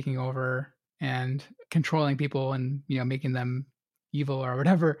communists taking over and controlling people and making them evil or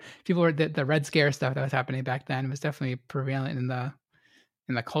whatever. People were the Red Scare stuff that was happening back then was definitely prevalent in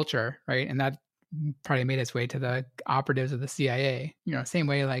the culture, right? And that probably made its way to the operatives of the CIA. Same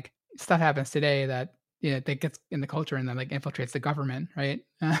way like stuff happens today that that gets in the culture and then like infiltrates the government, right?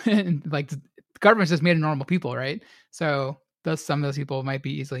 And like the government's just made of normal people, right? So some of those people might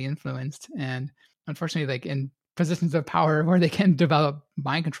be easily influenced, and unfortunately, like in positions of power where they can develop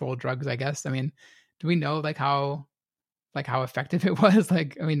mind control drugs, I guess. I mean, do we know how effective it was?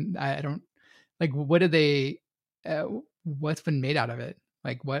 Like, I mean, I don't like what did they what's been made out of it?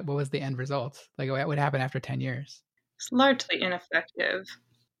 Like what was the end result? Like what would happen after 10 years? It's largely ineffective.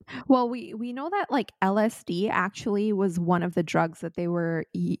 Well, we know that like LSD actually was one of the drugs that they were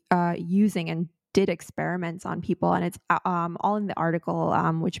using and did experiments on people, and it's all in the article,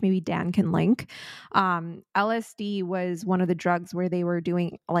 which maybe Dan can link. LSD was one of the drugs where they were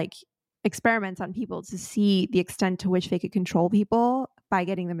doing like experiments on people to see the extent to which they could control people by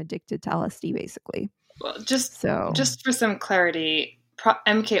getting them addicted to LSD, basically. Well, So just for some clarity,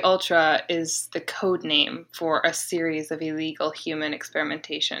 MK Ultra is the code name for a series of illegal human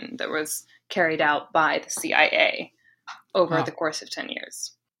experimentation that was carried out by the CIA over the course of 10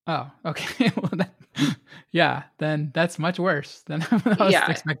 years. Oh, okay. Well, yeah, then that's much worse than I was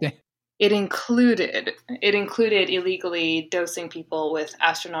expecting. It included illegally dosing people with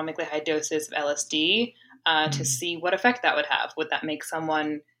astronomically high doses of LSD to see what effect that would have. Would that make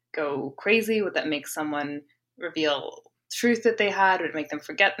someone go crazy? Would that make someone reveal truth that they had? Would it make them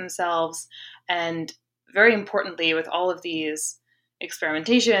forget themselves? And very importantly, with all of these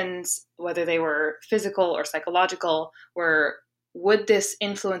experimentations, whether they were physical or psychological, would this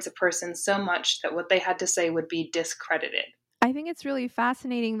influence a person so much that what they had to say would be discredited? I think it's really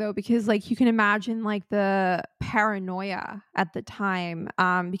fascinating though, because like you can imagine like the paranoia at the time,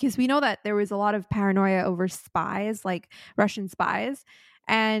 because we know that there was a lot of paranoia over spies, like Russian spies.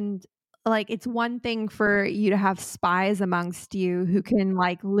 And like it's one thing for you to have spies amongst you who can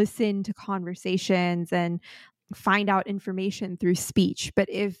like listen to conversations and find out information through speech. But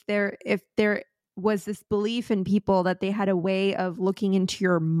if there was this belief in people that they had a way of looking into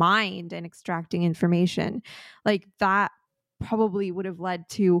your mind and extracting information, like that probably would have led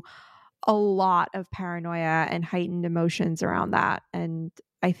to a lot of paranoia and heightened emotions around that. And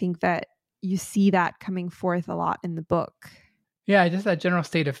I think that you see that coming forth a lot in the book. Yeah, just that general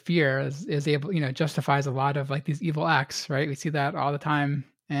state of fear is able, justifies a lot of like these evil acts, right? We see that all the time.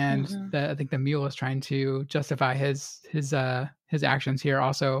 And I think the mule is trying to justify his actions here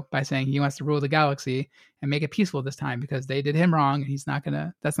also by saying he wants to rule the galaxy and make it peaceful this time because they did him wrong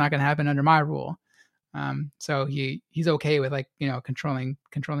and that's not gonna happen under my rule. So he's okay with like, controlling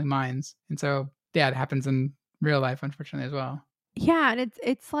minds. And so yeah, it happens in real life, unfortunately, as well. Yeah, and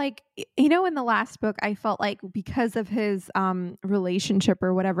it's like, in the last book I felt like because of his relationship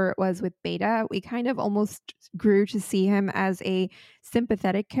or whatever it was with Beta, we kind of almost grew to see him as a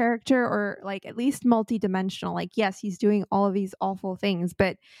sympathetic character, or like at least multidimensional. Like yes, he's doing all of these awful things,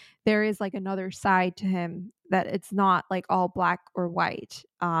 but there is like another side to him, that it's not like all black or white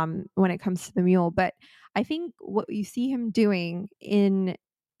when it comes to the mule. But I think what you see him doing in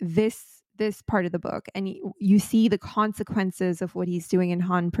this part of the book, and you see the consequences of what he's doing in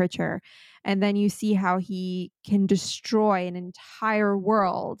Han Pritcher, and then you see how he can destroy an entire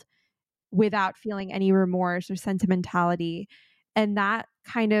world without feeling any remorse or sentimentality, and that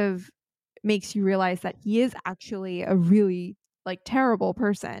kind of makes you realize that he is actually a really like terrible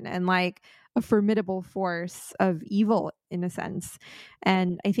person and like a formidable force of evil in a sense.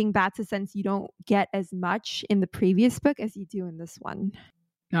 And I think that's a sense you don't get as much in the previous book as you do in this one.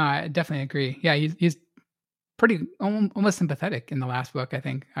 No, I definitely agree. Yeah, he's pretty almost sympathetic in the last book. I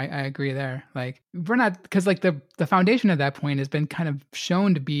think I agree there. Like we're not, because like the foundation at that point has been kind of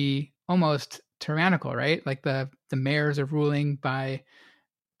shown to be almost tyrannical, right? Like the mayors are ruling by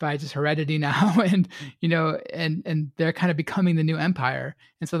just heredity now, and and they're kind of becoming the new empire.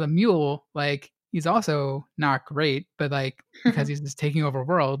 And so the mule, like he's also not great, but like because he's just taking over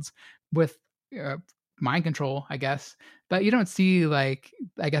worlds with mind control, I guess. But you don't see like,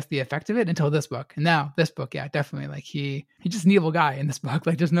 I guess, the effect of it until this book. And now this book, yeah, definitely, like he's just an evil guy in this book.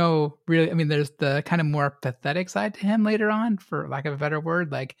 Like there's no really, I mean, there's the kind of more pathetic side to him later on, for lack of a better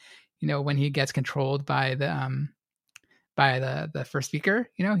word, like when he gets controlled by the first speaker,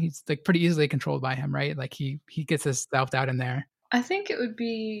 he's like pretty easily controlled by him, right? Like he gets his self out in there. I think it would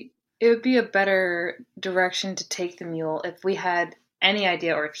be a better direction to take the mule if we had any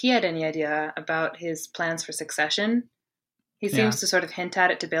idea, or if he had any idea about his plans for succession. He seems to sort of hint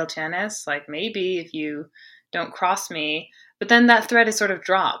at it to Bail Channis, like maybe if you don't cross me. But then that thread is sort of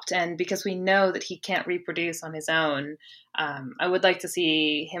dropped, and because we know that he can't reproduce on his own, I would like to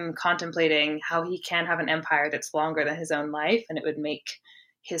see him contemplating how he can have an empire that's longer than his own life, and it would make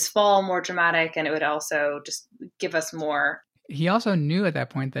his fall more dramatic, and it would also just give us more. He also knew at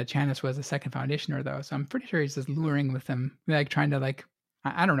that point that Channis was the second Foundationer, though, so I'm pretty sure he's just luring with him, like trying to like,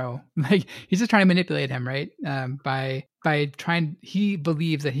 I don't know, like he's just trying to manipulate him, right? By trying, he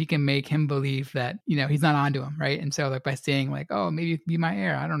believes that he can make him believe that he's not onto him, right? And so like by saying like, oh, maybe be my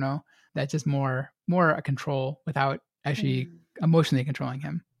heir, I don't know, that's just more a control without actually emotionally controlling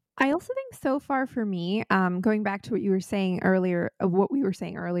him. I also think so far for me, going back to what you were saying earlier, what we were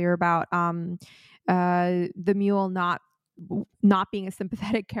saying earlier about the mule not not being a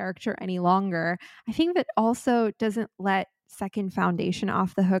sympathetic character any longer. I think that also doesn't let Second Foundation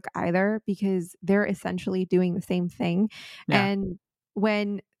off the hook either, because they're essentially doing the same thing. Yeah. And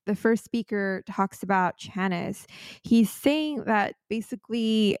when the first speaker talks about Chanis, he's saying that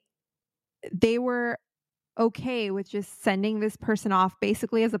basically they were okay with just sending this person off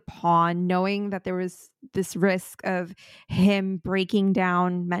basically as a pawn, knowing that there was this risk of him breaking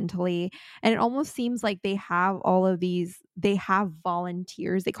down mentally. And it almost seems like they have they have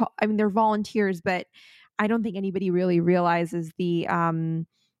volunteers. They're volunteers, but I don't think anybody really realizes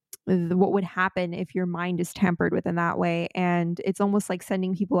what would happen if your mind is tampered with in that way. And it's almost like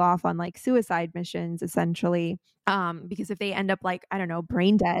sending people off on like suicide missions, essentially. Because if they end up like, I don't know,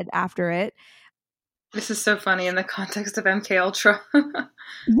 brain dead after it. This is so funny in the context of MK Ultra.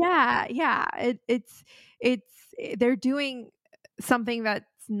 Yeah. It's they're doing something that's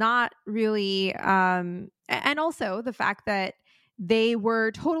not really, and also the fact that they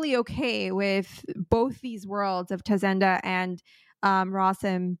were totally okay with both these worlds of Tazenda and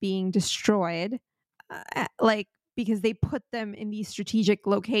Rossum being destroyed, because they put them in these strategic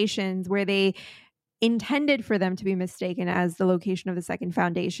locations where they intended for them to be mistaken as the location of the Second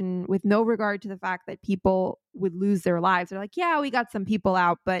Foundation, with no regard to the fact that people would lose their lives. They're like, yeah, we got some people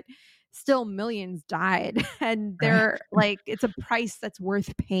out, but still millions died. And they're like, it's a price that's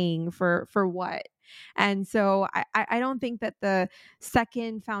worth paying for what? And so I don't think that the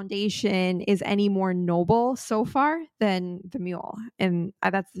Second Foundation is any more noble so far than the Mule. And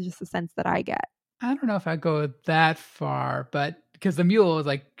that's just the sense that I get. I don't know if I'd go that far, but because the Mule is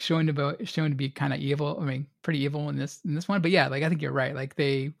like shown to be kind of evil. I mean, pretty evil in this one. But yeah, like I think you're right. Like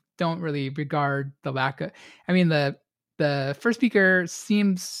they don't really regard the lack of. I mean, the first speaker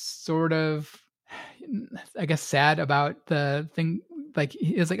seems sort of, I guess, sad about the thing. Like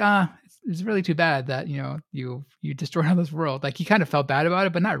it's like it's really too bad that you destroyed all this world. Like he kind of felt bad about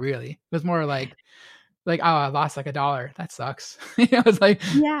it, but not really. It was more like oh, I lost like $1. That sucks. It's like,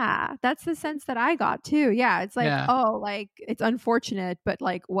 yeah, that's the sense that I got too. Yeah, it's like, yeah. Oh, like it's unfortunate, but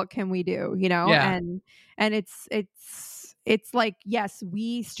like, what can we do? Yeah. And it's like, yes,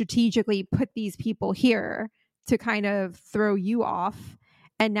 we strategically put these people here to kind of throw you off,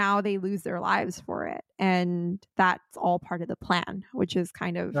 and now they lose their lives for it, and that's all part of the plan, which is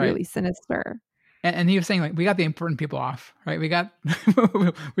kind of really sinister. And he was saying, like, we got the important people off, right? We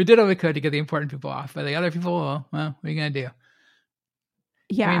did all we could to get the important people off, but the other people, well, what are you gonna do?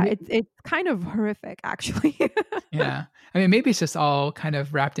 Yeah, I mean, it's kind of horrific, actually. Yeah, I mean, maybe it's just all kind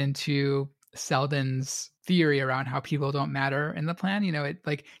of wrapped into Selden's theory around how people don't matter in the plan.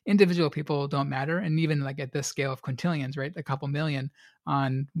 Like individual people don't matter, and even like at this scale of quintillions, right? A couple million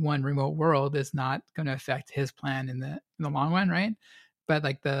on one remote world is not going to affect his plan in the long run, right? But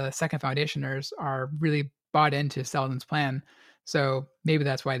like the Second Foundationers are really bought into Selden's plan, so maybe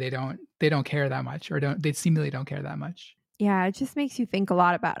that's why they don't care that much, or they seemingly don't care that much. Yeah, it just makes you think a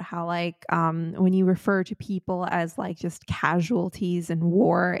lot about how like when you refer to people as like just casualties in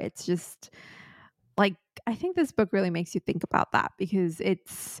war, it's just like, I think this book really makes you think about that, because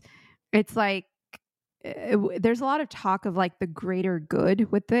it's like there's a lot of talk of like the greater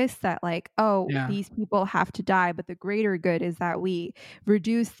good with this, that like, oh, Yeah. These people have to die, but the greater good is that we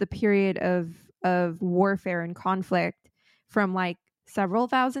reduce the period of warfare and conflict from like several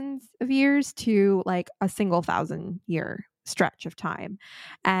thousands of years to like a single 1,000-year stretch of time.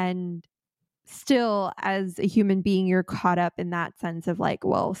 And still, as a human being, you're caught up in that sense of like,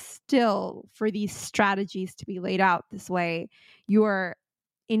 well, still, for these strategies to be laid out this way, you are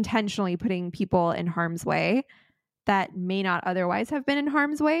intentionally putting people in harm's way that may not otherwise have been in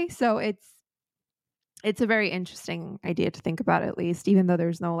harm's way. So it's a very interesting idea to think about, at least, even though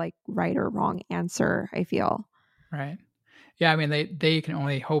there's no like right or wrong answer, I feel. Right. Yeah, I mean, they can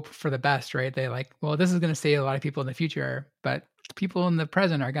only hope for the best, right? They like, well, this is going to save a lot of people in the future, but people in the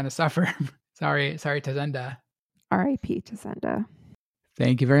present are going to suffer. Sorry, Tazenda. R.I.P. Tazenda.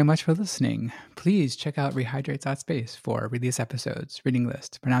 Thank you very much for listening. Please check out Rehydrate.space for release episodes, reading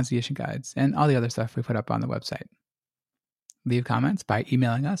lists, pronunciation guides, and all the other stuff we put up on the website. Leave comments by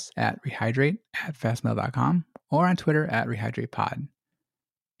emailing us at rehydrate@fastmail.com or on Twitter @rehydratepod.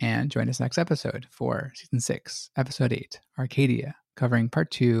 And join us next episode for Season 6, Episode 8, Arcadia, covering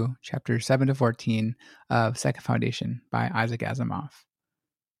Part 2, Chapters 7 to 14 of Second Foundation by Isaac Asimov.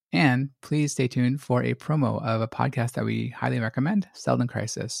 And please stay tuned for a promo of a podcast that we highly recommend, Selden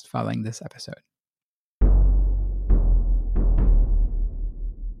Crisis, following this episode.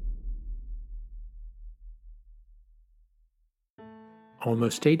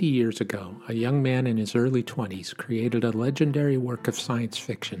 Almost 80 years ago, a young man in his early 20s created a legendary work of science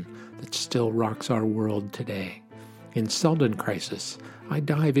fiction that still rocks our world today. In Seldon Crisis, I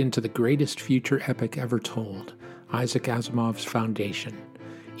dive into the greatest future epic ever told, Isaac Asimov's Foundation.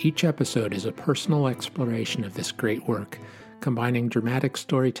 Each episode is a personal exploration of this great work, combining dramatic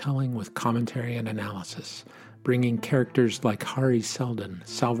storytelling with commentary and analysis, bringing characters like Hari Seldon,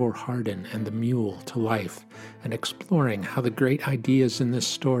 Salvor Hardin, and the Mule to life, and exploring how the great ideas in this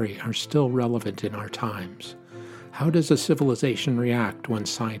story are still relevant in our times. How does a civilization react when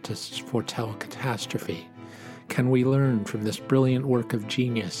scientists foretell catastrophe? Can we learn from this brilliant work of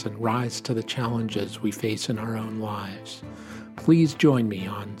genius and rise to the challenges we face in our own lives? Please join me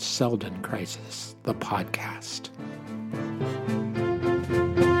on Seldon Crisis, the podcast.